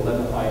 we've got the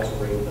 11th highest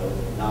rate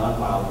of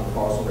non-violent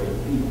incarcerated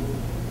people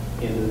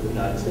in the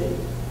United States,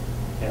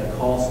 at a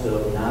cost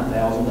of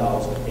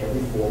 $9,000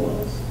 every 4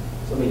 months.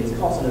 So I mean, it's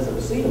costing us an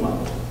obscene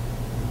amount of money.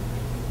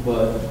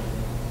 But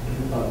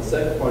the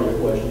second part of your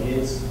question,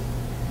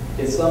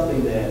 it's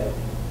something that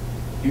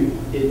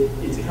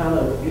it's kind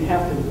of, you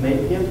have to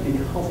be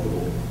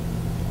comfortable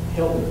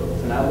helping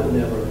folks. And I would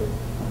never,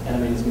 and I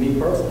mean, it's me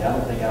personally, I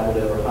don't think I would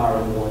ever hire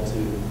anyone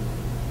to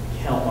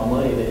count my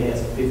money that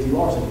has 50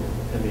 larceny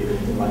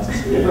convictions in my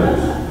system.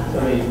 So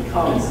I mean,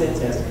 common sense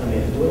has to come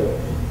in as well.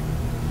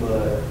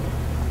 But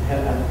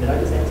did I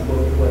just answer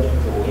both your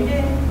questions? Or?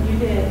 You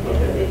did.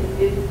 Okay.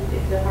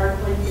 It's a hard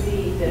place to be.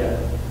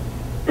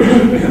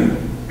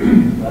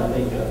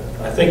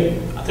 I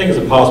think it's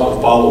a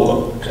possible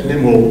follow-up, and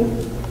then we'll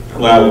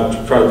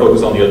try to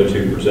focus on the other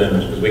 2%,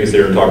 because we can sit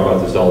here and talk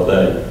about this all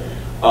day.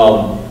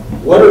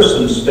 What are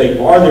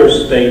are there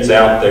states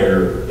out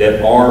there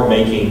that are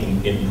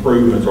making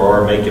improvements or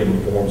are making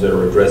reforms that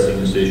are addressing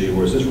this issue,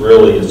 or is this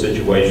really a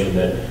situation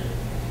that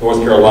North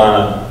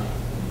Carolina,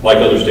 like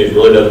other states,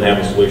 really doesn't have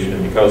a solution,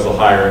 and because the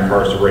higher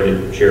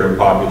incarcerated share of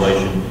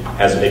population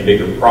has a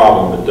bigger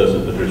problem, it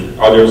doesn't,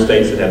 are there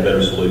states that have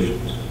better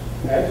solutions?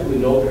 Actually,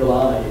 North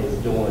Carolina is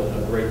doing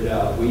a great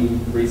job. We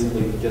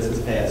recently, just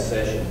this past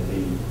session,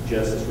 the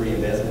Justice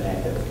Reinvestment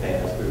Act that was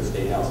passed through the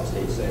State House and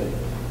State Senate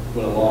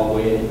went a long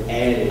way and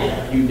added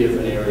a few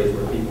different areas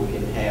where people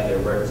can have their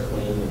records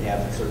clean and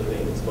have certain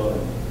things done.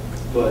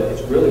 But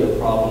it's really a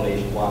problem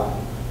nationwide.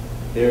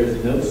 There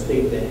is no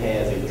state that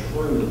has a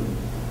true,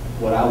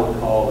 what I would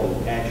call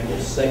an actual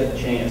second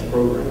chance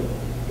program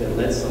that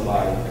lets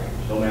somebody,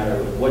 no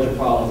matter what your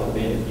problems have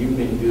been, if you've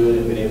been good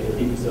and been able to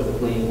keep yourself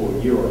clean for a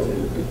year or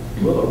two,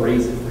 we'll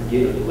erase it,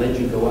 forget it, let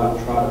you go out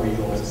and try to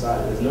rejoin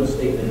society. There's no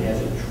state that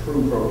has a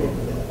true program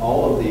for that.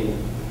 All of the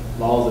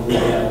laws that we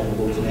have on the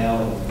books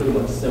now, and pretty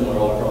much similar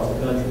all across the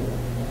country,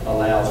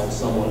 allows for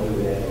someone who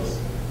has,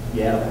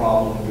 you had a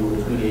problem when you were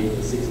between the ages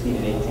of 16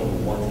 and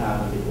 18, one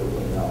time you get to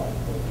clean out.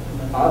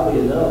 Oddly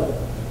enough,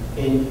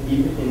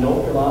 even in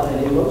North Carolina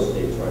and in most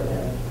states right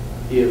now,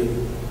 if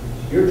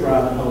you're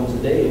driving home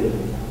today and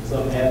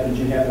something happens,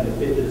 you happen to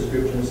fit the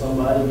description of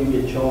somebody, you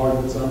get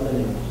charged with something,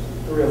 and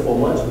 3 or 4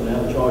 months from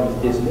now, the charge is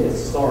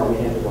dismissed. Sorry,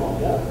 we had the wrong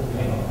guy.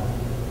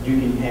 You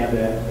can have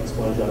that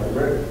expunged off your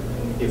record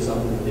if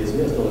something is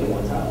dismissed only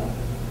one time.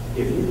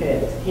 If you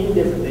had 10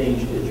 different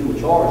things that you were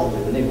charged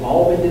with, and they've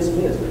all been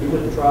dismissed, but you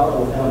went to trial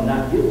and were found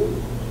not guilty,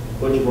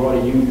 but you've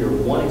already used your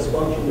one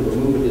expunction to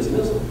remove a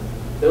dismissal,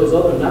 those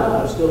other 9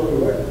 are still on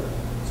your record.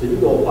 So you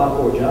go apply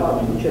for a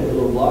job, and you check the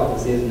little block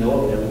that says,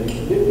 no, I've never been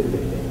convicted of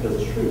anything, because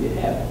it's true, you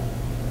haven't.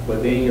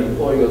 But then your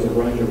employer goes and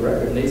runs your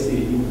record, and they see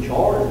that you were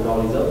charged with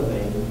all these other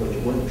things, but you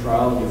went to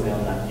trial and you're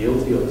found not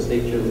guilty, or the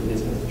state chose to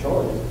dismiss the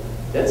charges.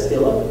 That's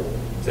still up there.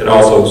 Is it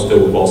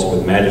also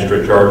with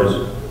magistrate charges?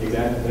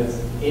 Exactly. That's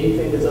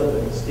anything that's up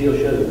there still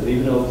shows,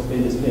 even though it's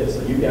been dismissed.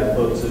 So you've got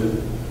folks who,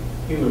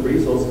 human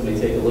resources may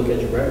take a look at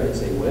your record and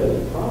say, well,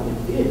 you probably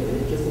did, but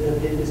it just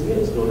didn't get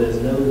dismissed, or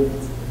there's no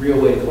real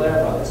way to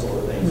clarify that sort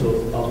of thing. So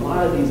a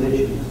lot of these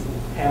issues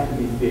have to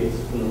be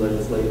fixed from the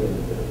legislative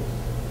end.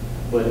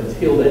 But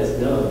until that's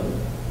done,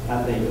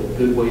 I think a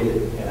good way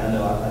that, and I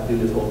know I do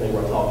this whole thing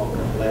where I talk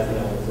about the last thing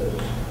I want to say,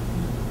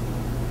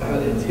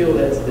 until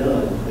that's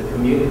done, the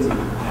community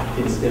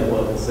can step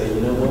up and say, you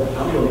know what,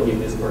 I'm going to give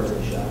this person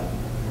a shot.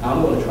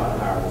 I'm going to try to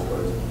hire this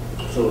person.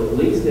 So at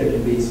least there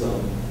can be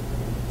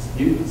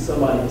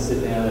somebody can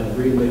sit down and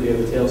really maybe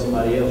able to tell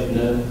somebody else, you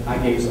know, I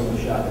gave someone a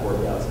shot to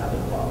work out, it's not a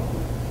problem.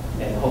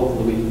 And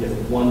hopefully we can just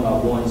one by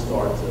one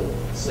start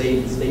to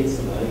save the state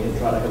some money and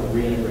try to help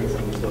reintegrate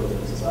some of these folks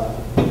into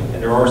society.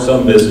 And there are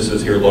some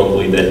businesses here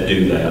locally that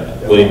do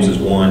that. Williams is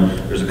one.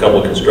 There's a couple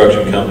of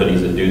construction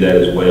companies that do that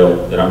as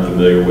well that I'm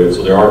familiar with.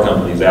 So there are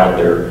companies out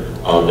there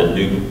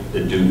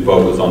that do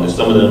focus on this.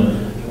 Some of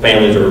them,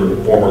 families are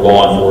former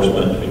law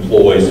enforcement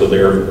employees, so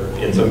they're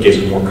in some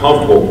cases more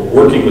comfortable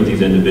working with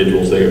these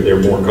individuals.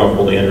 They're more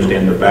comfortable. They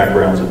understand their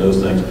backgrounds and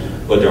those things.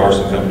 But there are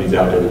some companies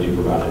out there that do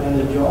provide it. And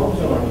the jobs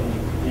aren't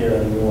here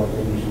anymore.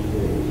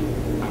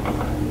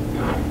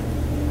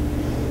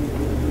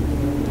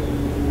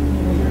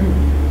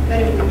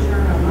 But if we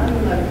turn our money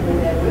locally,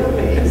 that will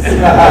be.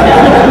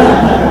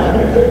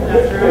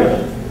 That's right.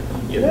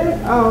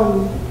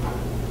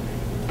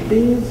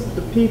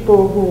 The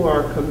people who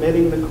are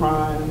committing the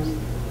crimes,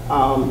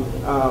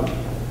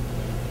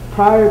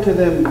 prior to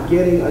them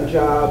getting a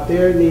job,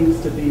 there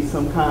needs to be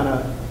some kind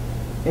of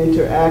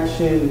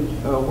interaction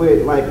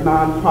with like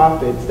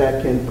nonprofits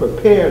that can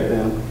prepare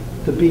them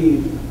to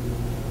be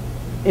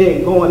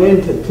going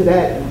into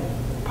that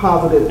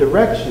positive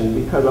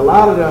direction, because a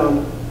lot of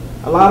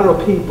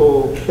the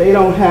people, they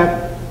don't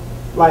have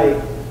like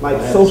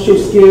social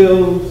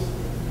skills.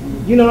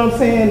 You know what I'm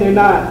saying?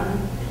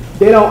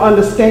 They don't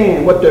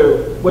understand what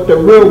the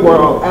real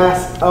world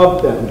asks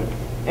of them.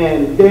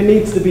 And there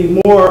need to be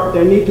more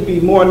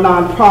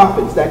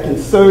nonprofits that can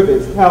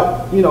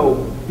help,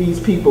 these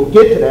people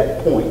get to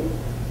that point.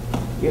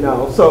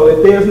 So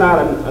if there's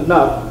not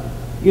enough,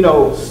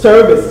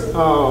 service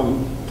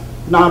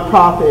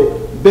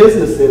nonprofit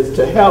businesses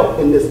to help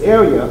in this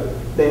area,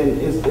 then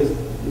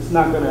it's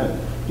not going to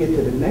get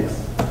to the next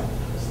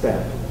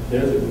step.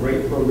 There's a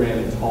great program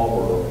in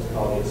Tallboro. It's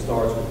called It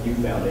Starts With You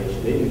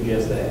Foundation. They do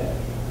just that.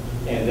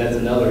 And that's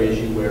another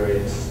issue where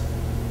it's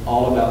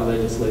all about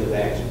legislative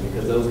action,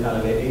 because those kind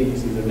of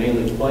agencies are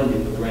mainly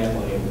funded with grant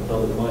money and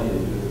public money to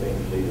do the things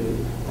that they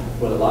do.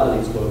 But a lot of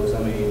these folks,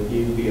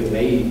 you'd be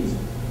amazed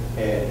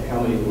at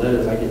how many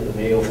letters I get in the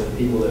mail from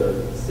people that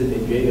are sitting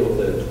in jail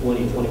that are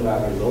 20,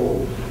 25 years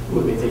old, who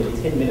it may take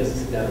you 10 minutes to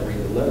sit down and read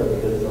the letter,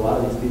 because a lot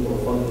of these people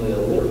are functionally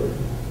illiterate.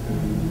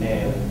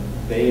 And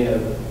they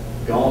have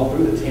gone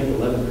through the 10th,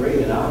 11th grade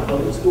in our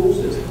public school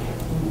system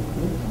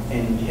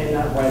and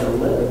cannot write a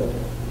letter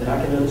that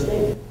I can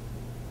understand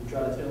to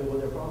try to tell me what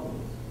their problem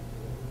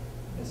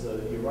is. And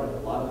so you're right, a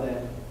lot of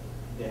that,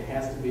 there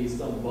has to be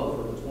some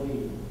buffer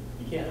between,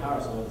 you can't hire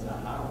someone that's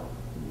not hiring,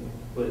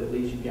 but at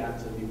least you got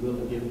to be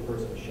willing to give the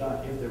person a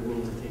shot if they're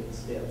willing to take the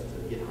steps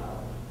to get hired.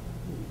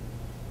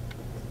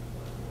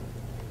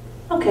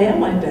 Okay, I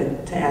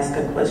wanted to ask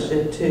a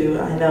question too.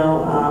 I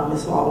know,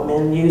 Ms.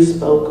 Alderman, you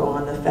spoke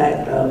on the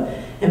fact of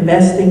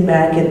investing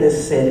back in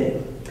this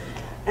city.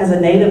 As a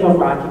native of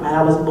Rocky Mount,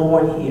 I was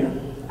born here.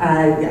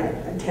 I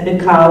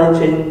attended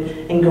college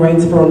in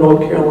Greensboro,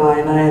 North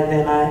Carolina, and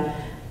then I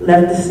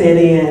left the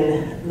city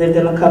and lived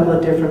in a couple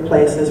of different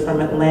places, from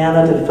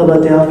Atlanta to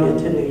Philadelphia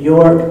to New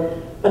York,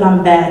 but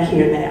I'm back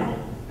here now.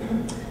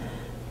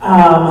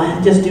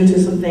 Just due to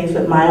some things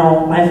with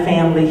my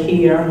family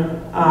here,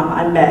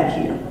 I'm back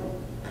here.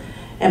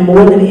 And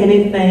more than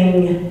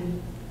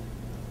anything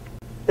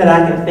that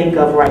I can think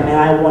of right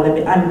now,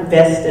 I'm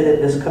vested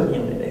in this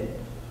community.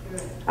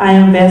 I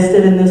am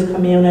vested in this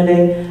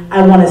community.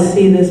 I want to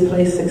see this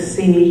place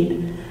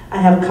succeed.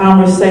 I have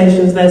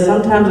conversations that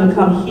sometimes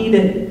become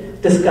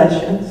heated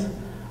discussions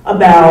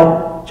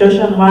about,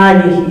 Joshan, why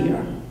are you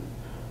here?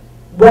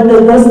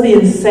 What's the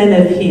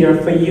incentive here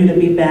for you to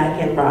be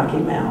back in Rocky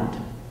Mount?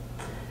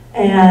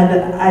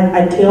 And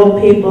I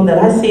tell people that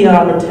I see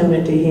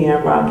opportunity here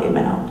in Rocky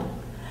Mount.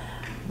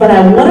 But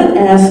I want to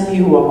ask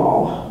you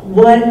all,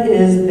 what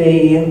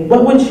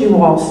would you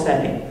all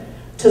say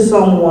to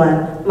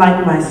someone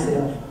like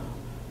myself,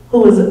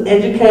 who is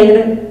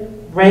educated,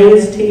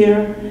 raised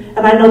here, and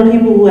I know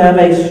people who have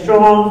a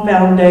strong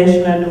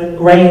foundation and doing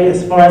great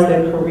as far as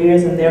their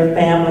careers and their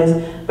families,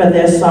 but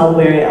they're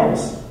somewhere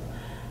else.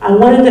 I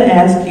wanted to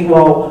ask you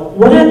all,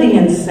 what are the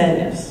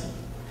incentives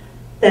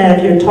that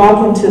if you're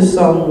talking to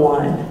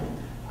someone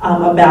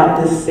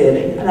about this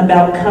city and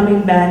about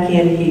coming back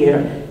in here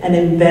and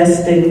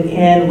investing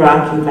in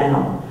Rocky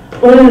Mount,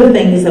 what are the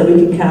things that we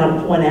can kind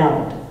of point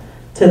out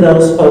to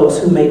those folks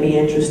who may be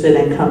interested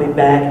in coming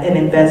back and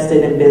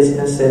investing in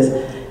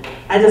businesses?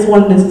 I just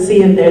wanted to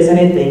see if there's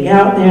anything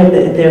out there,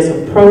 if there's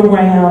a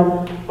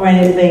program or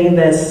anything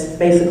that's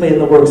basically in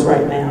the works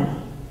right now.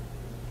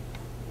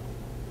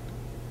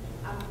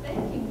 I'm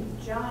thinking,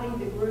 Johnny,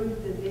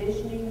 the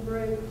visioning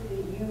group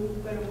that you're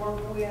going to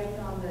work with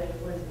on the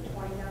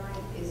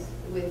 29th is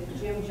with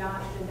Jim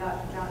Johnson,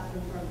 Dr.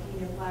 Johnson from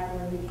Keenan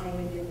Flagler, who came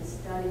and did the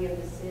study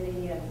of the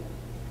city, and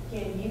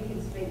Ken, you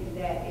can speak to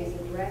that, is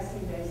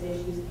addressing those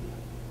issues.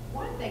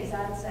 One of the things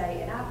I'd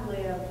say, and I've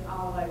lived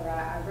all over,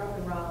 I grew up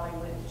in Raleigh,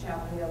 went to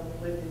Chapel Hill,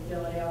 lived in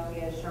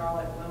Philadelphia,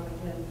 Charlotte,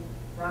 Wilmington,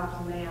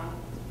 Rocky Mount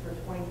for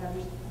 25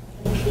 years.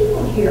 The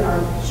people here are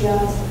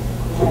just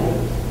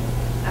great.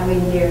 I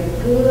mean, they're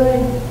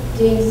good,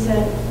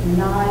 decent,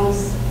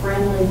 nice,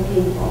 friendly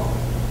people.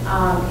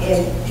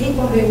 And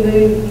people who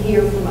move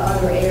here from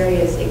other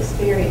areas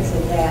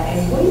experiencing that.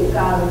 And we've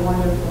got a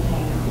wonderful town.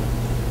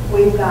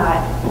 We've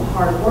got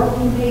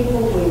hard-working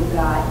people. We've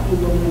got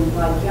people who,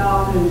 like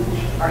y'all,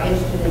 who are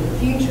interested in the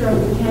future of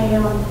the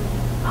town.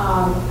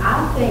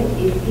 I think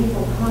if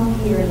people come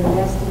here and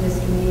invest in this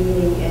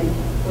community, and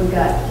we've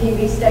got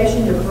TV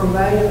station to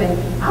promote them,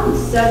 and I'm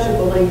such a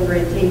believer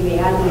in TV.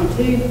 I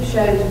do 2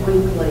 shows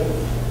weekly,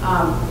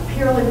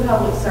 purely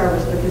public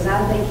service, because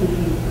I think if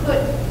you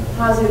put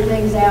positive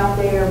things out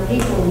there,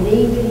 people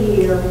need to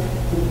hear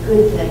the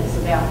good things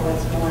about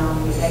what's going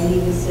on here. They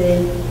need to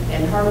see,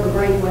 and Herb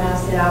agreed when I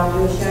said I'll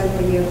do a show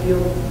for you if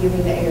you'll give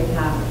me the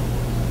airtime.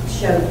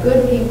 Show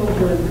good people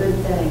doing good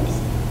things.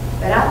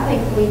 But I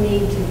think we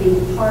need to be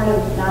part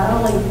of, not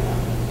only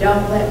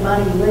don't let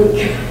money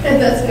leak,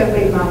 that's going to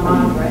be my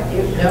mantra,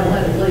 don't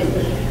let it leak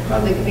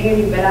from the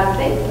community, but I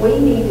think we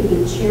need to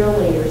be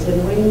cheerleaders,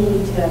 and we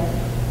need to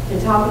to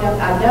talk it up.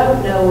 I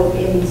don't know of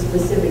any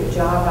specific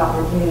job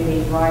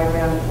opportunities right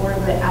around the corner,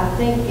 but I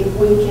think if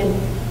we can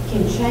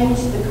change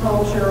the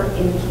culture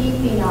in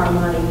keeping our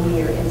money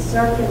here and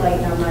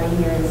circulating our money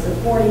here and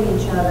supporting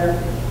each other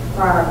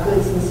for our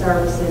goods and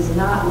services,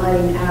 not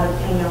letting out of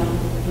town,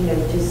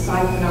 just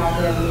siphon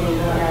off everything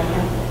going out of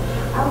town.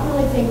 I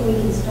really think we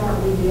can start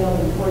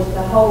rebuilding. Of course,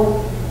 the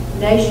whole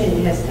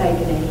nation has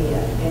taken a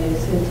hit and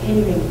is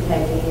continuing to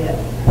take a hit.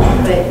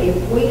 But if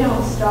we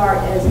don't start,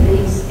 as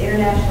these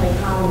international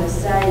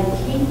economists say,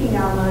 keeping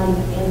our money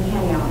in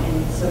town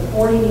and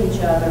supporting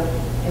each other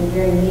in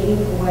very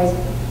meaningful ways,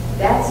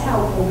 that's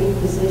how we'll be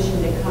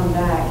positioned to come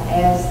back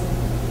as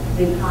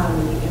the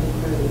economy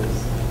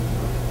improves.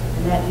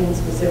 And that didn't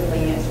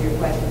specifically answer your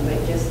question, but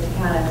just to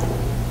kind of,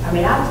 I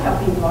tell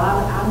people,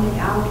 I'm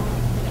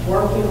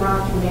working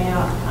Rocky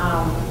Mount.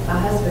 My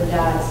husband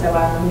died, so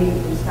I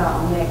commute from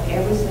Scotland Neck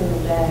every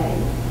single day.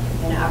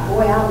 And I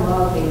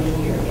love being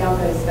here. If y'all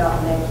go to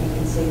Scotland Neck, you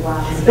can see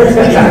why.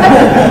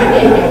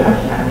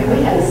 And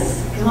we had a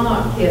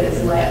skunk hit us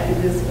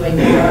this week,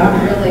 so I'm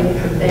really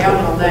down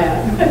on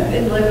that.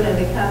 Been living in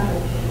the country.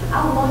 I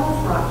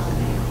love Rocky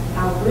Mount. I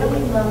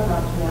really love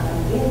Rocky Mount.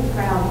 I'm very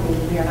proud to be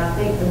here, and I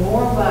think the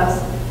more of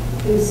us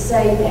who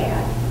say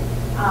that,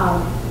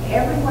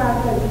 everywhere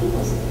I go,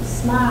 people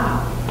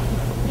smile.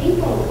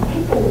 People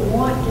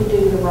want to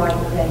do the right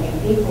thing,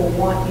 and people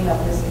want to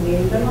help this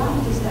community, but a lot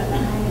of just don't know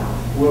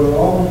how. We're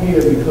all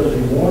here because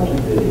we want to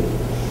be.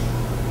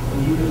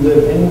 You can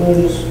live anywhere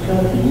in this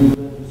country. You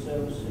live in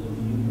several cities.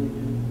 You've lived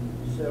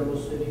in several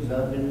cities.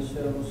 I've been in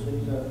several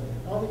cities.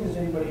 I don't think there's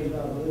anybody who's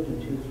not lived in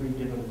 2 or 3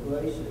 different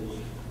places.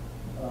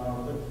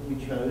 But we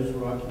chose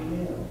Rocky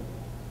Mount.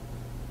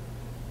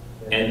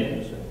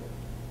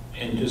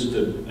 And just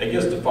to, I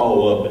guess, to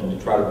follow up and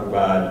to try to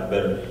provide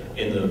better,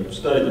 in the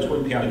study, the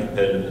Twin County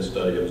Competitiveness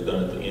Study that was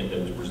done at the end,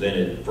 that was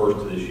presented first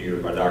of this year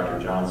by Dr.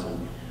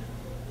 Johnson,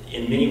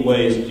 in many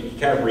ways, he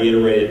kind of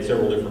reiterated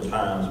several different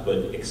times,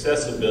 but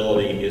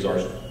accessibility is our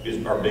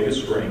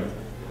biggest strength,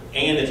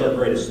 and it's our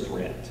greatest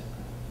threat.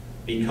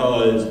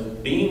 Because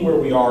being where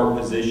we are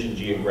positioned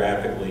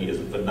geographically is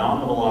a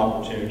phenomenal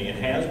opportunity and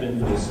has been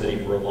for the city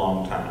for a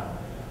long time.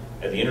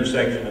 At the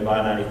intersection of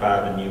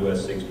I-95 and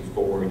US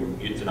 64,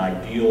 it's an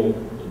ideal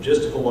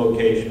logistical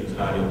location, it's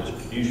an ideal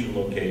distribution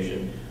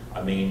location.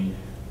 We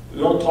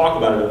don't talk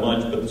about it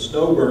much, but the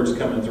snowbirds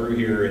coming through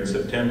here in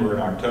September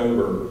and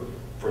October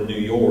from New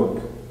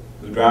York,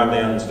 who drive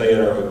down and stay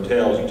at our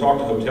hotels. You talk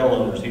to hotel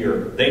owners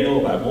here, they know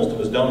about it. Most of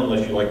us don't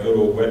unless you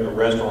go to a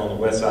restaurant on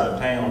the west side of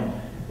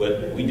town.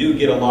 But we do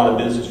get a lot of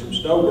business from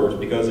snowbirds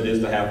because it is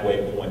the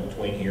halfway point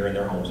between here and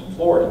their homes in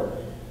Florida.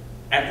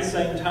 At the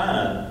same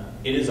time,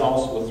 it is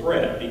also a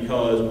threat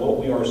because what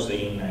we are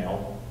seeing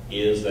now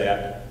is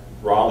that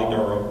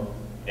Raleigh-Durham,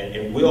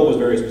 and Will was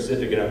very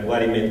specific, and I'm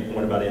glad he made the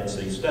point about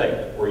NC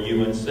State, or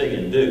UNC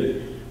and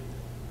Duke.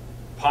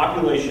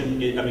 Population,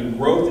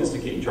 growth is the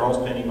key. Charles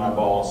Penny, my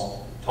boss,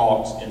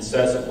 talks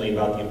incessantly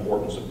about the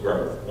importance of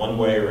growth, one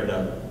way or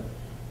another.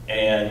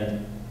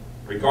 And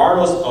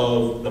regardless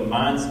of the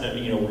mindset,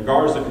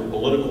 regardless of your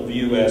political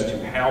view as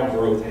to how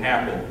growth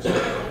happens,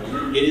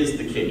 it is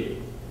the key.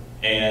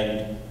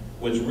 And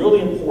what's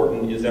really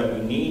important is that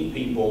we need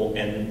people,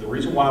 and the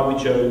reason why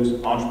we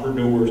chose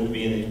entrepreneurs to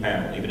be in these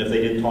panels, even if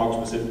they didn't talk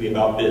specifically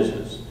about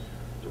business,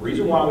 the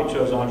reason why we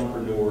chose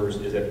entrepreneurs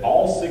is that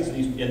all 6 of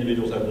these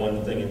individuals have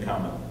one thing in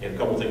common. They have a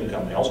couple things in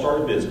common. They all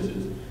started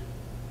businesses.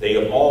 They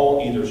have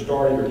all either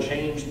started or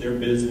changed their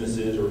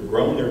businesses or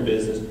grown their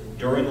business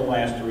during the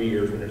last 3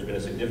 years when there's been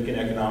a significant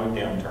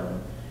economic downturn,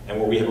 and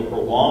where we have a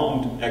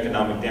prolonged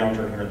economic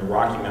downturn here in the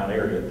Rocky Mount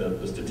area.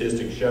 The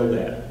statistics show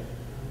that.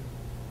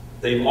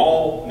 They've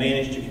all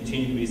managed to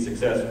continue to be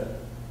successful.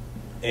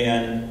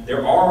 And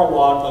there are a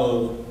lot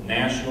of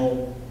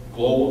national,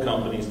 global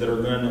companies that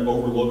are going to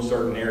overlook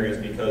certain areas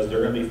because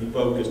they're going to be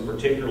focused,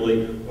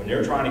 particularly when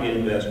they're trying to get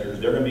investors,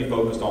 they're going to be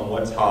focused on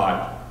what's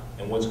hot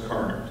and what's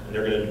current. And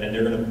they're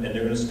going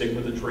to stick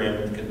with the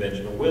trend and the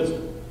conventional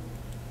wisdom.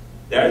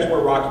 That is where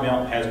Rocky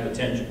Mount has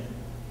potential.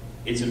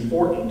 It's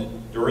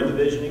important during the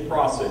visioning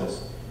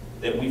process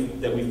that we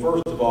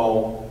first of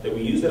all, that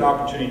we use that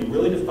opportunity to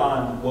really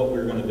define what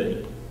we're going to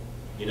be.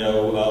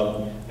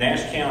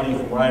 Nash County,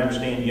 from what I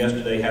understand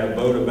yesterday, had a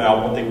vote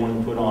about what they wanted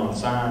to put on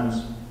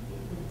signs.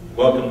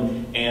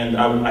 Welcome. And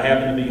I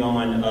happened to be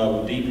on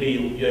with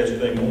DP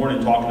yesterday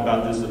morning talking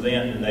about this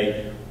event, and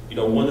they,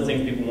 one of the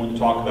things people wanted to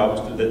talk about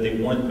was that they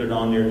wanted to put it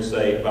on there to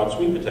say about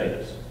sweet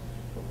potatoes.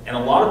 And a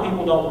lot of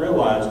people don't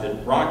realize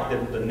that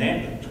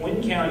the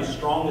Twin County's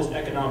strongest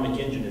economic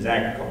engine is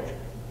agriculture.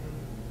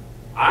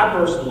 I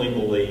personally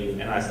believe,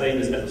 and I say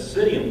this as a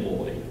city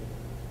employee,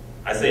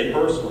 I say it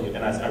personally,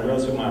 and I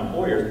realize with my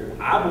employers,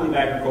 I believe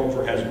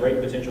agriculture has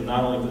great potential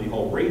not only for the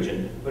whole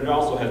region, but it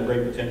also has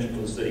great potential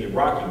for the city of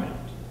Rocky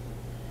Mount.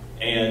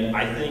 And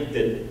I think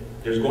that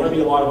there's going to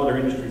be a lot of other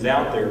industries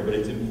out there, but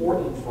it's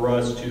important for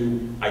us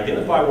to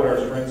identify what our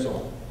strengths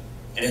are.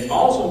 And it's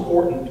also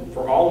important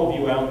for all of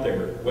you out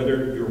there,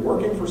 whether you're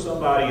working for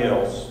somebody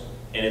else,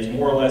 and it's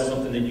more or less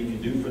something that you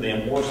can do for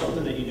them, or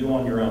something that you do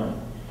on your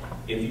own.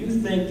 If you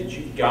think that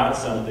you've got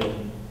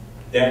something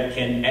that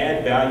can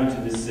add value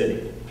to this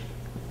city,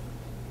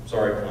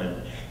 sorry, Clint.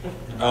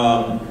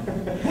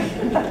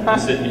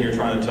 He's sitting here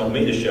trying to tell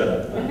me to shut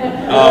up.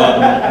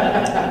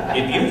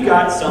 If you've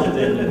got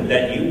something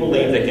that you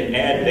believe that can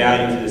add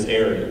value to this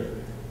area,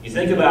 you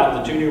think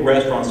about the 2 new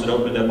restaurants that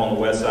opened up on the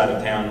west side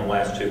of town in the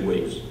last 2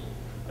 weeks.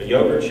 A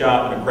yogurt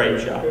shop and a crepe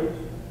shop.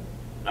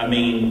 I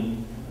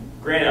mean,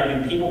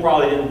 granted, people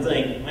probably didn't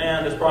think,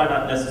 man, that's probably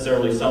not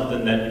necessarily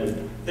something that you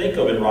would think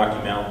of in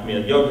Rocky Mount. I mean,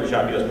 a yogurt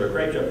shop, yes, but a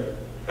crepe shop.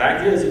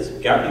 Fact is, it's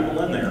got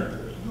people in there.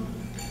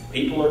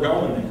 People are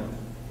going there.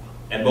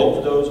 And both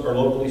of those are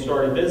locally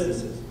started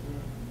businesses.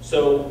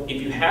 So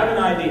if you have an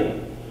idea,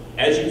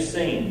 as you've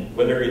seen,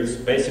 whether it's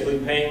basically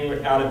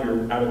paying out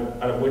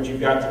of what you've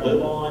got to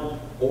live on,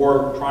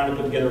 or trying to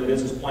put together a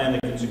business plan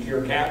that can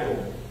secure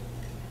capital,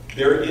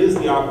 there is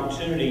the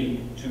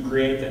opportunity to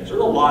create things.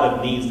 There's a lot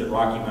of needs that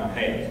Rocky Mount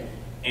has.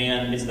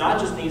 And it's not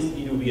just needs that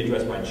need to be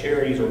addressed by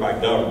charities or by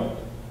government.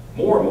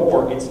 More and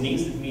more, it's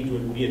needs that need to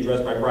be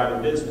addressed by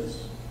private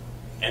business.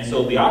 And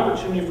so the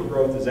opportunity for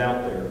growth is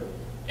out there.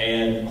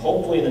 And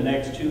hopefully in the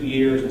next 2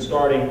 years, and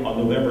starting on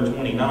November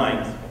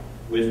 29th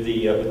with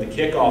the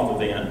kickoff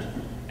event,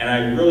 and I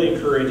really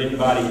encourage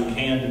anybody who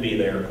can to be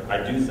there. I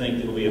do think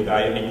it'll be a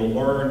value, and you'll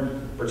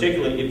learn,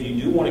 particularly if you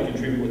do want to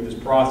contribute with this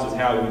process,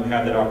 how you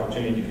have that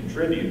opportunity to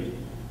contribute.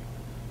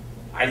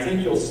 I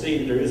think you'll see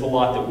that there is a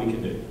lot that we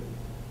can do.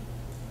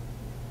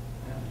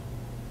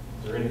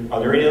 Are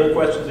there any other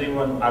questions,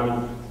 anyone? I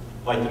would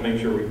like to make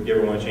sure we give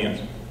everyone a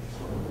chance.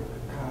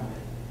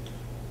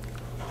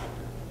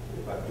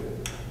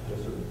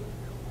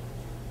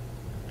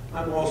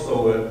 I'm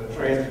also a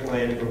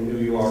transplant from New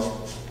York.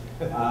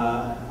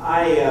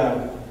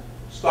 I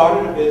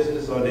started a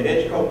business on the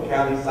Edgecombe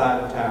County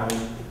side of town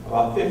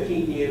about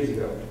 15 years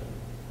ago.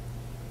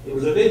 It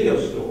was a video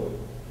store.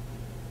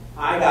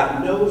 I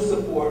got no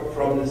support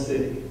from the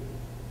city.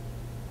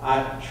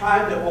 I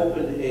tried to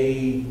open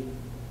a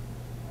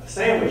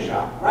sandwich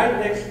shop right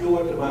next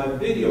door to my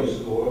video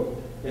store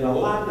in a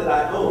lot that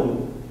I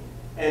own.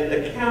 And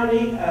the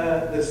county,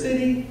 the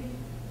city,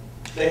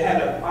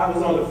 I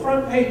was on the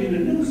front page of the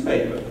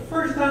newspaper, the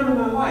first time in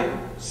my life,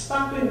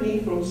 stopping me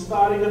from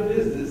starting a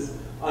business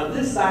on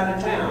this side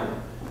of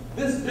town.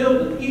 This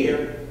building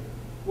here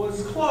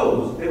was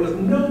closed. There was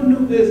no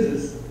new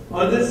business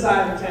on this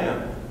side of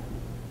town.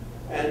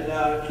 And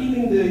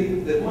keeping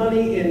the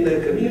money in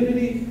the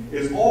community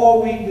is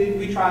all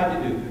we tried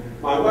to do.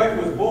 My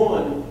wife was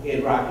born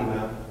in Rocky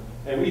Mount,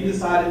 and we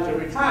decided to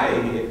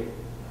retire here.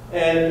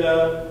 And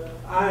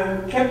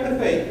I kept the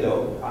faith,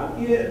 though. I'm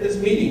here at this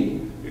meeting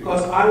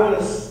because I want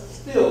to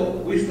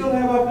we still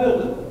have our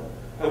building,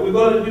 and we're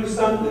going to do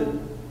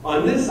something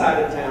on this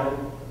side of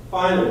town,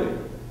 finally.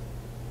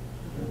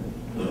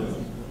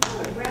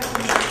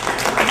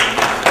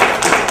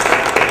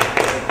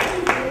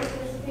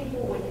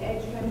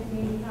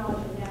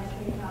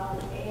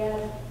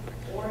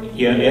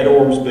 Yeah, Ed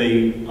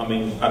Ormsby, I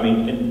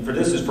mean, and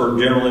this is for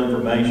general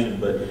information,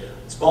 but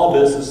small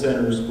business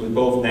centers with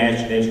both Nash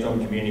and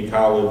Edgecombe Community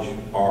College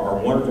are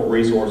wonderful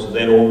resources.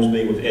 Ed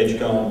Ormsby with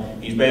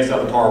Edgecombe, he's based out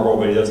of Tarboro,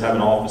 but he does have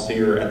an office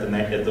here at the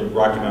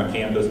Rocky Mount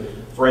campus.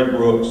 Fred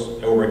Brooks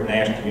over at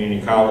Nash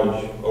Community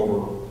College,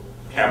 over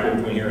halfway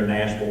between here and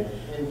Nashville.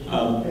 And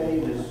Keith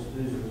Davis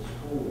is with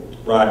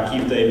SCORE. Right,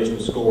 Keith Davis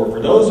with SCORE. For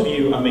those of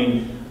you, I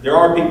mean, there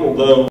are people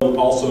though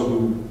also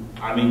who,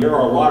 I mean, there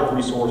are a lot of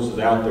resources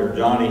out there.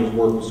 Johnny has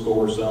worked with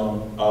SCORE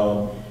some,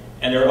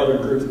 and there are other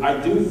groups. I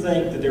do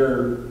think that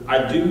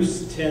I do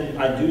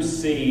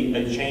see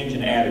a change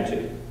in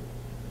attitude,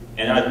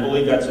 and I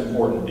believe that's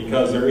important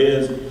because there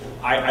is.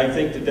 I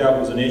think that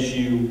was an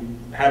issue.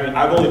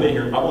 I've only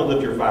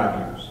lived here 5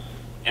 years,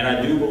 and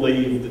I do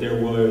believe that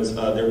there was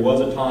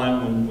a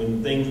time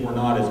when things were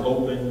not as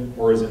open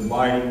or as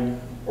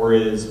inviting or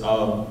as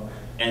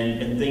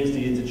and things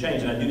needed to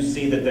change, and I do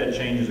see that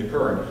change is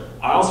occurring.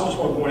 I also just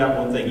want to point out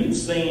one thing. You've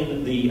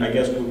seen I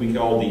guess what we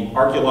call the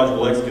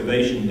archaeological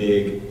excavation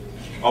dig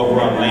over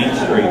on Main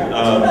Street.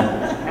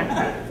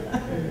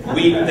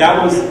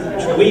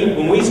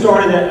 When we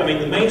started that, I mean,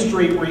 the Main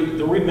Street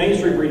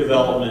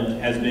redevelopment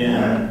has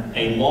been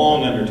a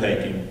long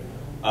undertaking,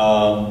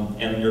 and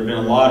there have been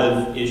a lot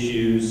of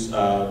issues.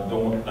 A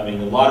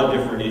lot of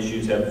different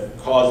issues have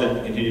caused it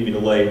to continue to be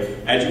delayed.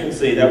 As you can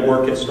see, that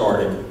work has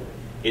started.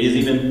 It is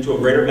even to a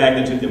greater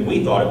magnitude than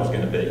we thought it was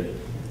going to be.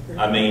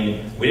 I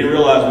mean, we didn't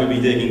realize we'd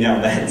be digging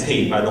down that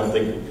deep, I don't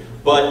think.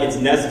 But it's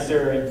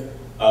necessary.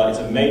 It's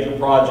a major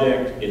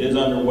project. It is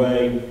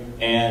underway.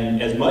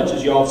 And as much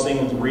as y'all have seen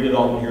with the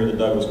redevelopment here at the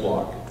Douglas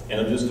Block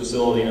and of this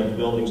facility and of the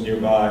buildings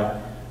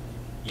nearby,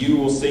 you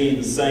will see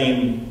the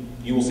same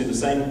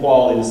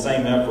quality, the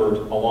same effort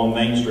along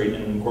Main Street.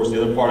 And of course,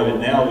 the other part of it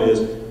now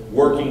is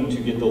working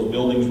to get those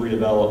buildings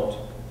redeveloped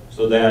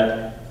so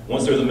that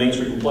once there's a Main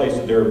Street in place,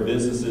 that there are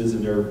businesses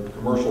and there are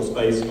commercial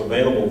space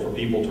available for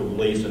people to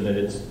release, and that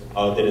it's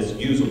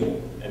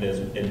usable and is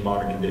in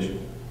modern condition.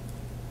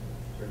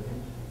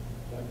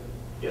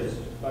 Yes.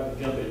 If I could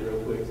jump in real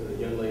quick to the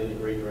young lady in the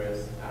gray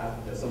dress,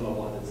 that's something I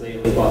wanted to say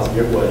in response to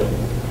your question.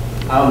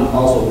 I'm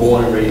also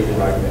born and raised in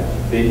Rocky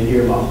Mount. Been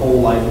here my whole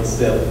life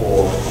except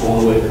for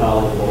going away to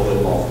college and going away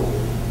to law school.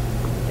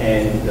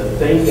 And the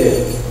thing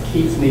that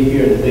keeps me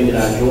here and the thing that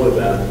I enjoy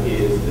about it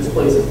is this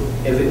place,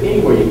 as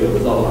anywhere you go,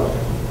 it's all about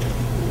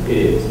it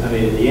is. I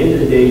mean, at the end of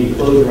the day, you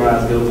close your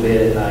eyes, go to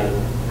bed at night,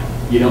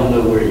 you don't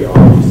know where you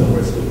are, you're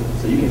somewhere stupid.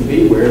 So you can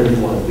be wherever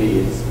you want to be.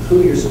 It's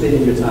who you're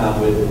spending your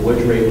time with and what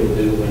you're able to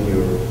do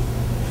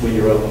when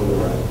you're up and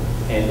around.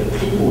 And the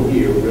people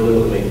here really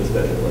will make it a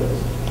special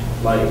place.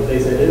 Like they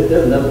said,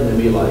 there's nothing to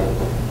me like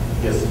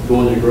just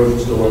going to the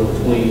grocery store in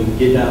between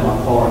getting out of my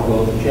car and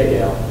going to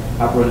checkout.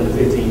 I've run into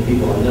 15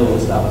 people I know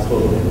and stop and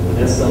spoke with them. And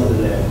that's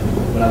something that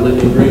when I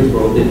lived in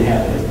Greensboro, it didn't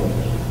happen as much.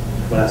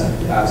 When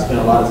I spent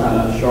a lot of time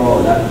out in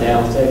Charlotte, out in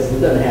Dallas, Texas,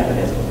 it doesn't happen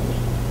as much.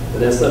 But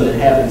that's something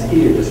that happens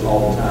here just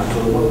all the time.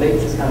 So what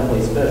makes this kind of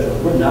place special,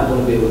 we're not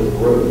going to be able to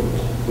grow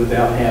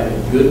without having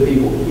good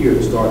people here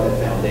to start that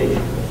foundation.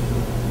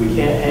 We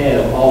can't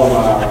have all of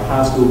our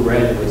high school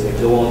graduates that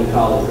go on to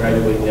college,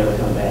 graduate, and never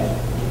come back.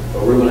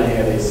 But we're going to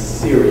have a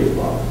serious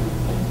problem.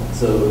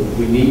 So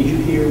we need you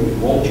here, we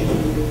want you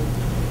here,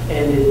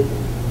 and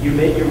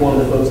you're one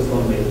of the folks that's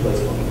going to make the place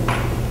fun.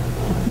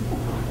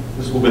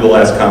 This will be the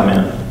last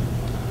comment.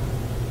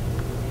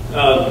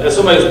 As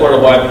somebody who's part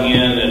of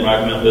YPN and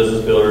Rocky Mountain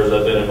Business Builders,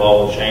 I've been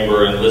involved with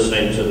Chamber and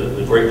listening to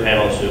the great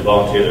panelists who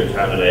volunteer their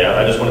time today.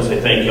 I just want to say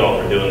thank you all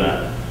for doing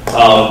that.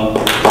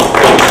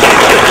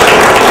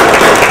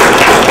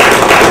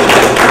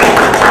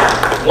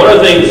 One of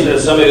the things,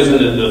 as somebody who's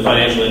in the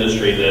financial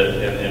industry,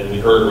 and we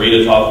heard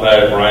Rita talk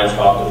about it, Brian's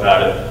talked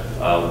about it,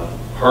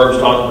 Herb's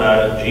talked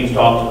about it, Gene's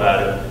talked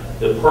about it,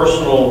 the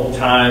personal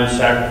time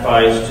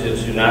sacrifice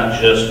to not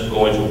just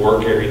going to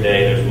work every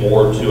day. There's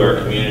more to our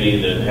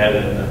community than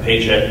having a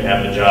paycheck and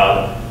having a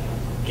job.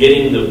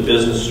 Getting the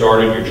business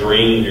started, your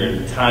dream,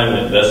 your time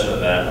and investment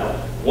in that.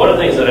 One of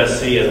the things that I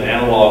see as an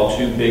analog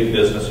to big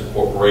business and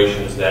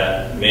corporations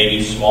that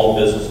maybe small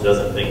business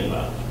doesn't think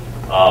about.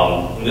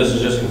 And this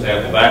is just an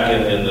example. Back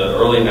in the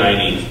early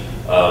 90s,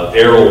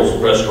 Daryl's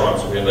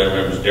Restaurants, if anybody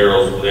remembers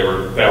Daryl's, they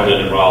were founded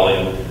in Raleigh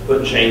and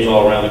put chains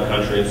all around the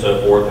country and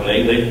so forth, and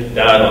they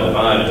died on the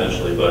vine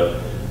eventually.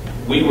 But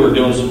we were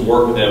doing some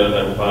work with them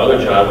at my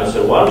other job, and I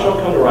said, why don't y'all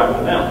come to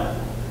Rocky Mountain?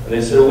 And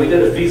they said, well, we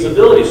did a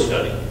feasibility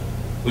study.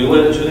 We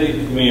went into the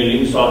community,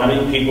 we saw how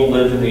many people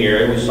lived in the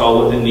area, we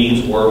saw what the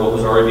needs were, what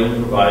was already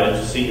being provided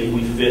to see if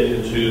we fit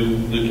into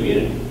the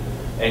community.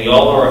 And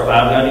y'all are a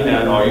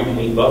 $5.99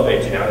 all-you-can-eat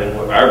buffet town, and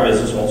our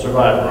business won't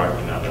survive in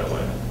Rocky Mountain that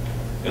way.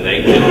 And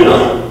they did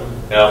not.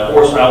 Now, of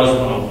course, I was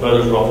on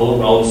feathers ruffled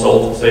and all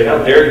insulted and say, how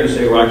dare you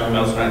say Rocky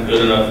Mountain's not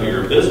good enough for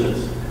your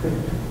business?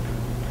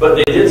 But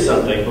they did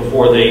something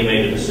before they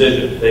made a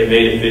decision. They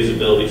made a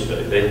feasibility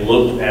study. They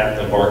looked at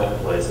the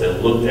marketplace. They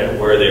looked at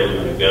where they were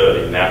going to go.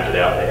 They mapped it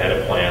out. They had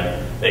a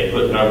plan. They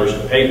put numbers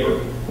to paper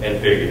and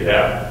figured it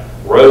out.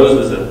 Rose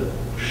is a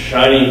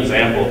shining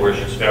example where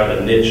she's found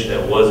a niche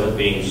that wasn't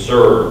being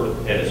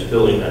served and is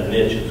filling that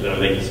niche and is going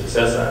to make a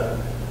success out of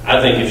it. I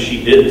think if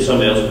she didn't,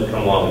 somebody else would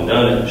come along and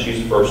done it, and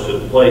she's first to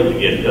the plate to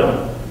get it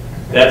done.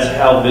 That's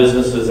how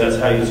businesses, that's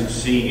how you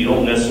succeed. You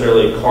don't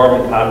necessarily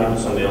carbon copy what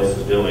somebody else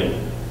is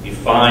doing. You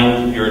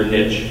find your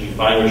niche, you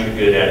find what you're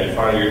good at, you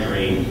find your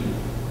dream,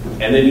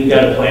 and then you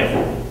got to plan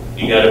for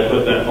it. You got to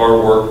put that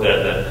hard work,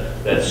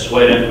 that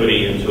sweat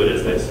equity into it,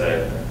 as they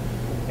say.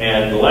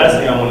 And the last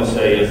thing I want to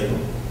say is,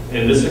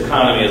 in this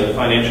economy, as a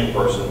financial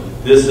person,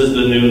 this is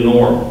the new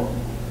norm.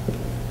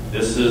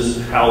 This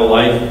is how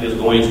life is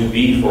going to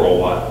be for a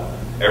while.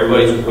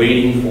 Everybody's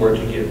waiting for it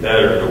to get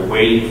better. They're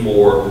waiting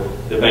for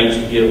the banks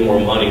to give more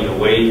money. They're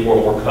waiting for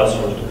more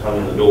customers to come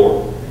in the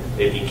door.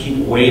 If you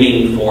keep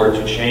waiting for it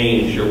to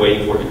change, you're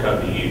waiting for it to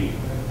come to you.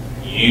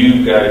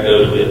 You've got to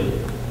go to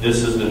it.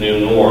 This is the new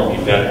norm.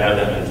 You've got to have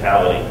that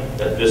mentality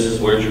that this is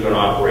where you're going to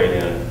operate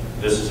in.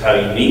 This is how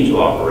you need to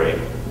operate.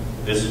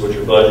 This is what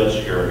your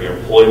budgets, your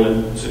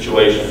employment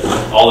situation,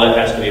 all that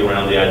has to be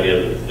around the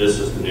idea that this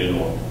is the new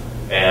norm.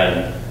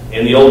 And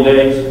in the old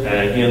days,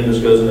 and again, this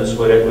goes into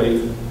sweat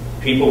equity,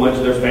 people went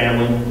to their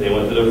family, they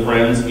went to their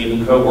friends,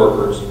 even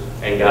co-workers,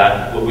 and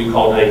got what we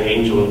call today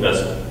angel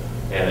investment.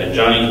 And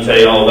Johnny can tell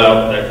you all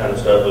about that kind of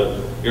stuff,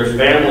 but your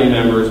family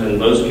members, in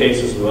most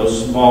cases,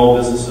 most small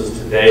businesses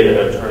today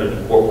that have turned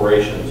into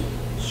corporations,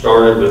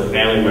 started with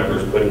family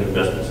members putting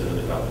investments into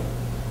the company.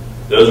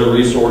 Those are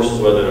resources,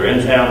 whether they're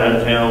in town,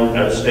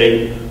 out of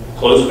state,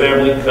 close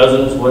family,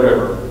 cousins,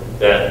 whatever,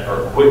 that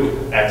are quick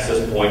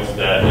access points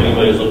that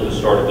anybody who's looking to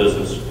start a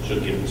business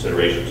should give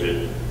consideration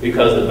to,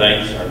 because the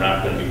banks are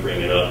not going to be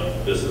freeing it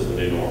up. This is the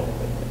new norm.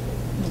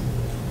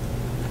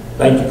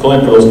 Thank you,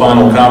 Clint, for those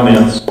final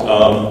comments.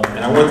 And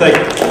I want to thank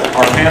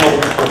our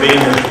panel for being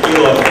here.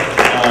 Sheila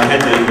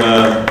had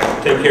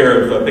to take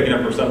care of picking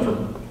up her son.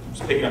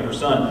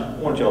 I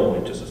want y'all to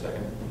wait just a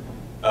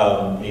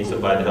second. Need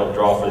somebody to help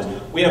draw for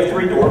this. We have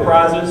 3 door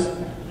prizes.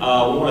 We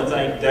want to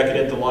thank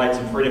Decadent Delights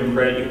and Freedom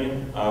Credit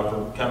Union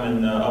for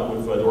coming up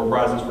with door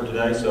prizes for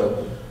today.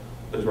 So,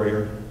 please right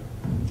here.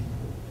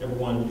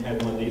 Everyone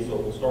had one of these, so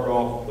we'll start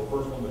off the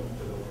first one with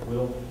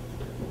Will.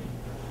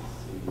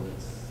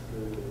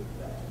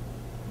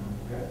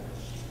 Okay.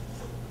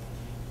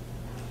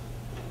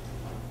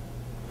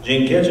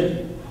 Gene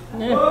Kitchen.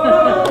 Deck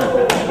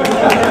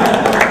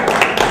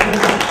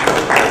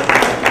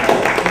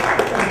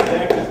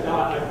is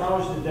not, I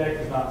promise you the deck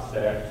is not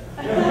stacked.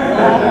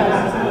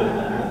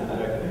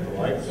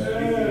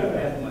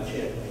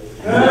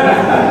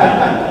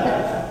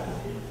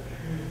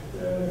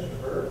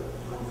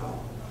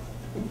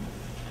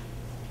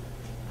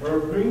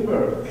 Herb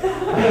Greenberg.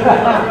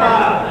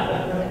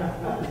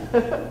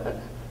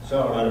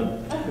 Sorry.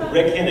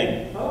 Rick Henning.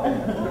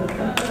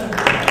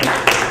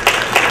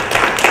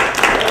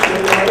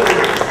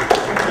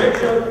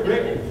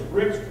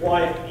 Rick's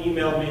wife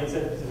emailed me and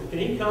said, "Can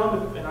he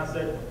come?" And I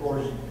said, "Of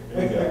course."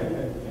 There you go.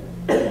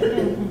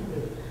 And,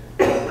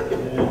 tell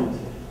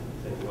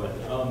you what,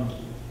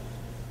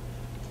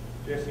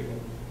 Jesse.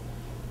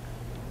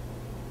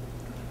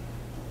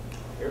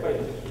 Everybody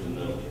just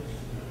knows.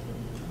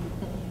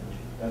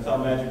 That's how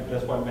magic.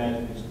 That's why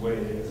magic is the way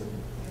it is.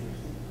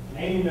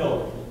 Amy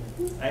Miller.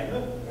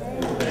 Amy.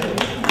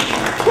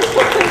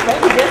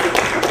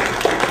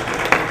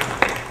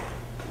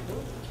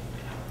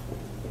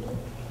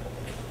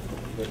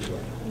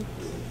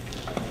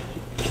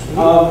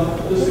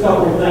 Just a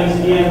couple of things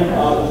again. The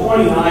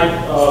 29th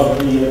of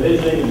the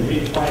Visioning and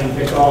Strategic Planning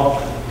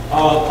kickoff.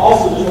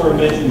 Also, just want to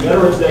mention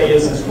Veterans Day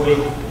is this week.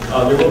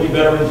 There will be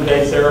Veterans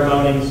Day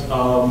ceremonies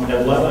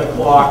at 11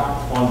 o'clock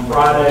on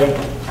Friday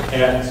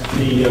at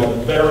the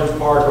Veterans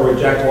Park or at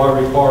Jack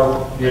Lottery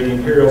Park near the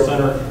Imperial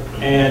Center.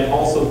 And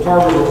also,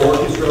 Tar River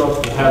Orchestra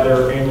will have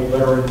their annual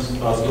Veterans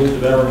Salute to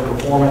Veterans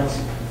performance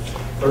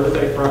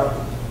Thursday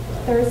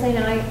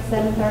night,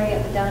 7:30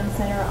 at the Dunn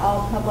Center.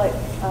 All public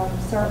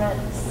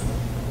servants,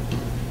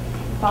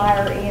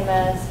 fire,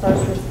 EMS,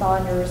 first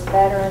responders,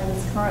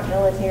 veterans, current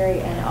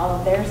military, and all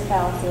of their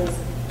spouses,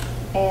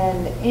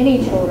 and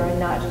any children,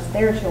 not just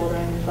their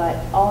children, but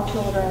all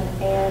children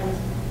and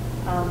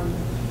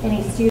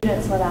any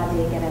students with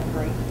ID get in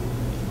free.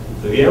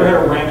 So if you ever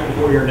have a rank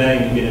before your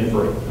name, you get in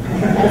free.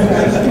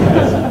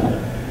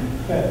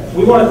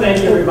 We want to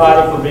thank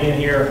everybody for being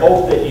here.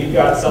 Hope that you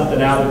got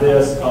something out of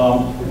this.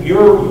 You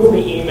will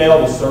be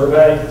emailed a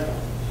survey.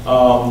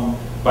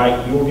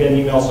 You will get an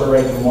email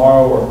survey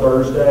tomorrow or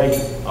Thursday.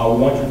 We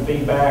want your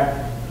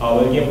feedback.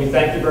 Again, we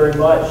thank you very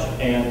much,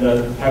 and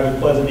have a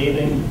pleasant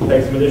evening.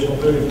 Take some additional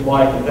food if you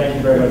like, and thank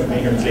you very much for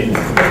being here this evening.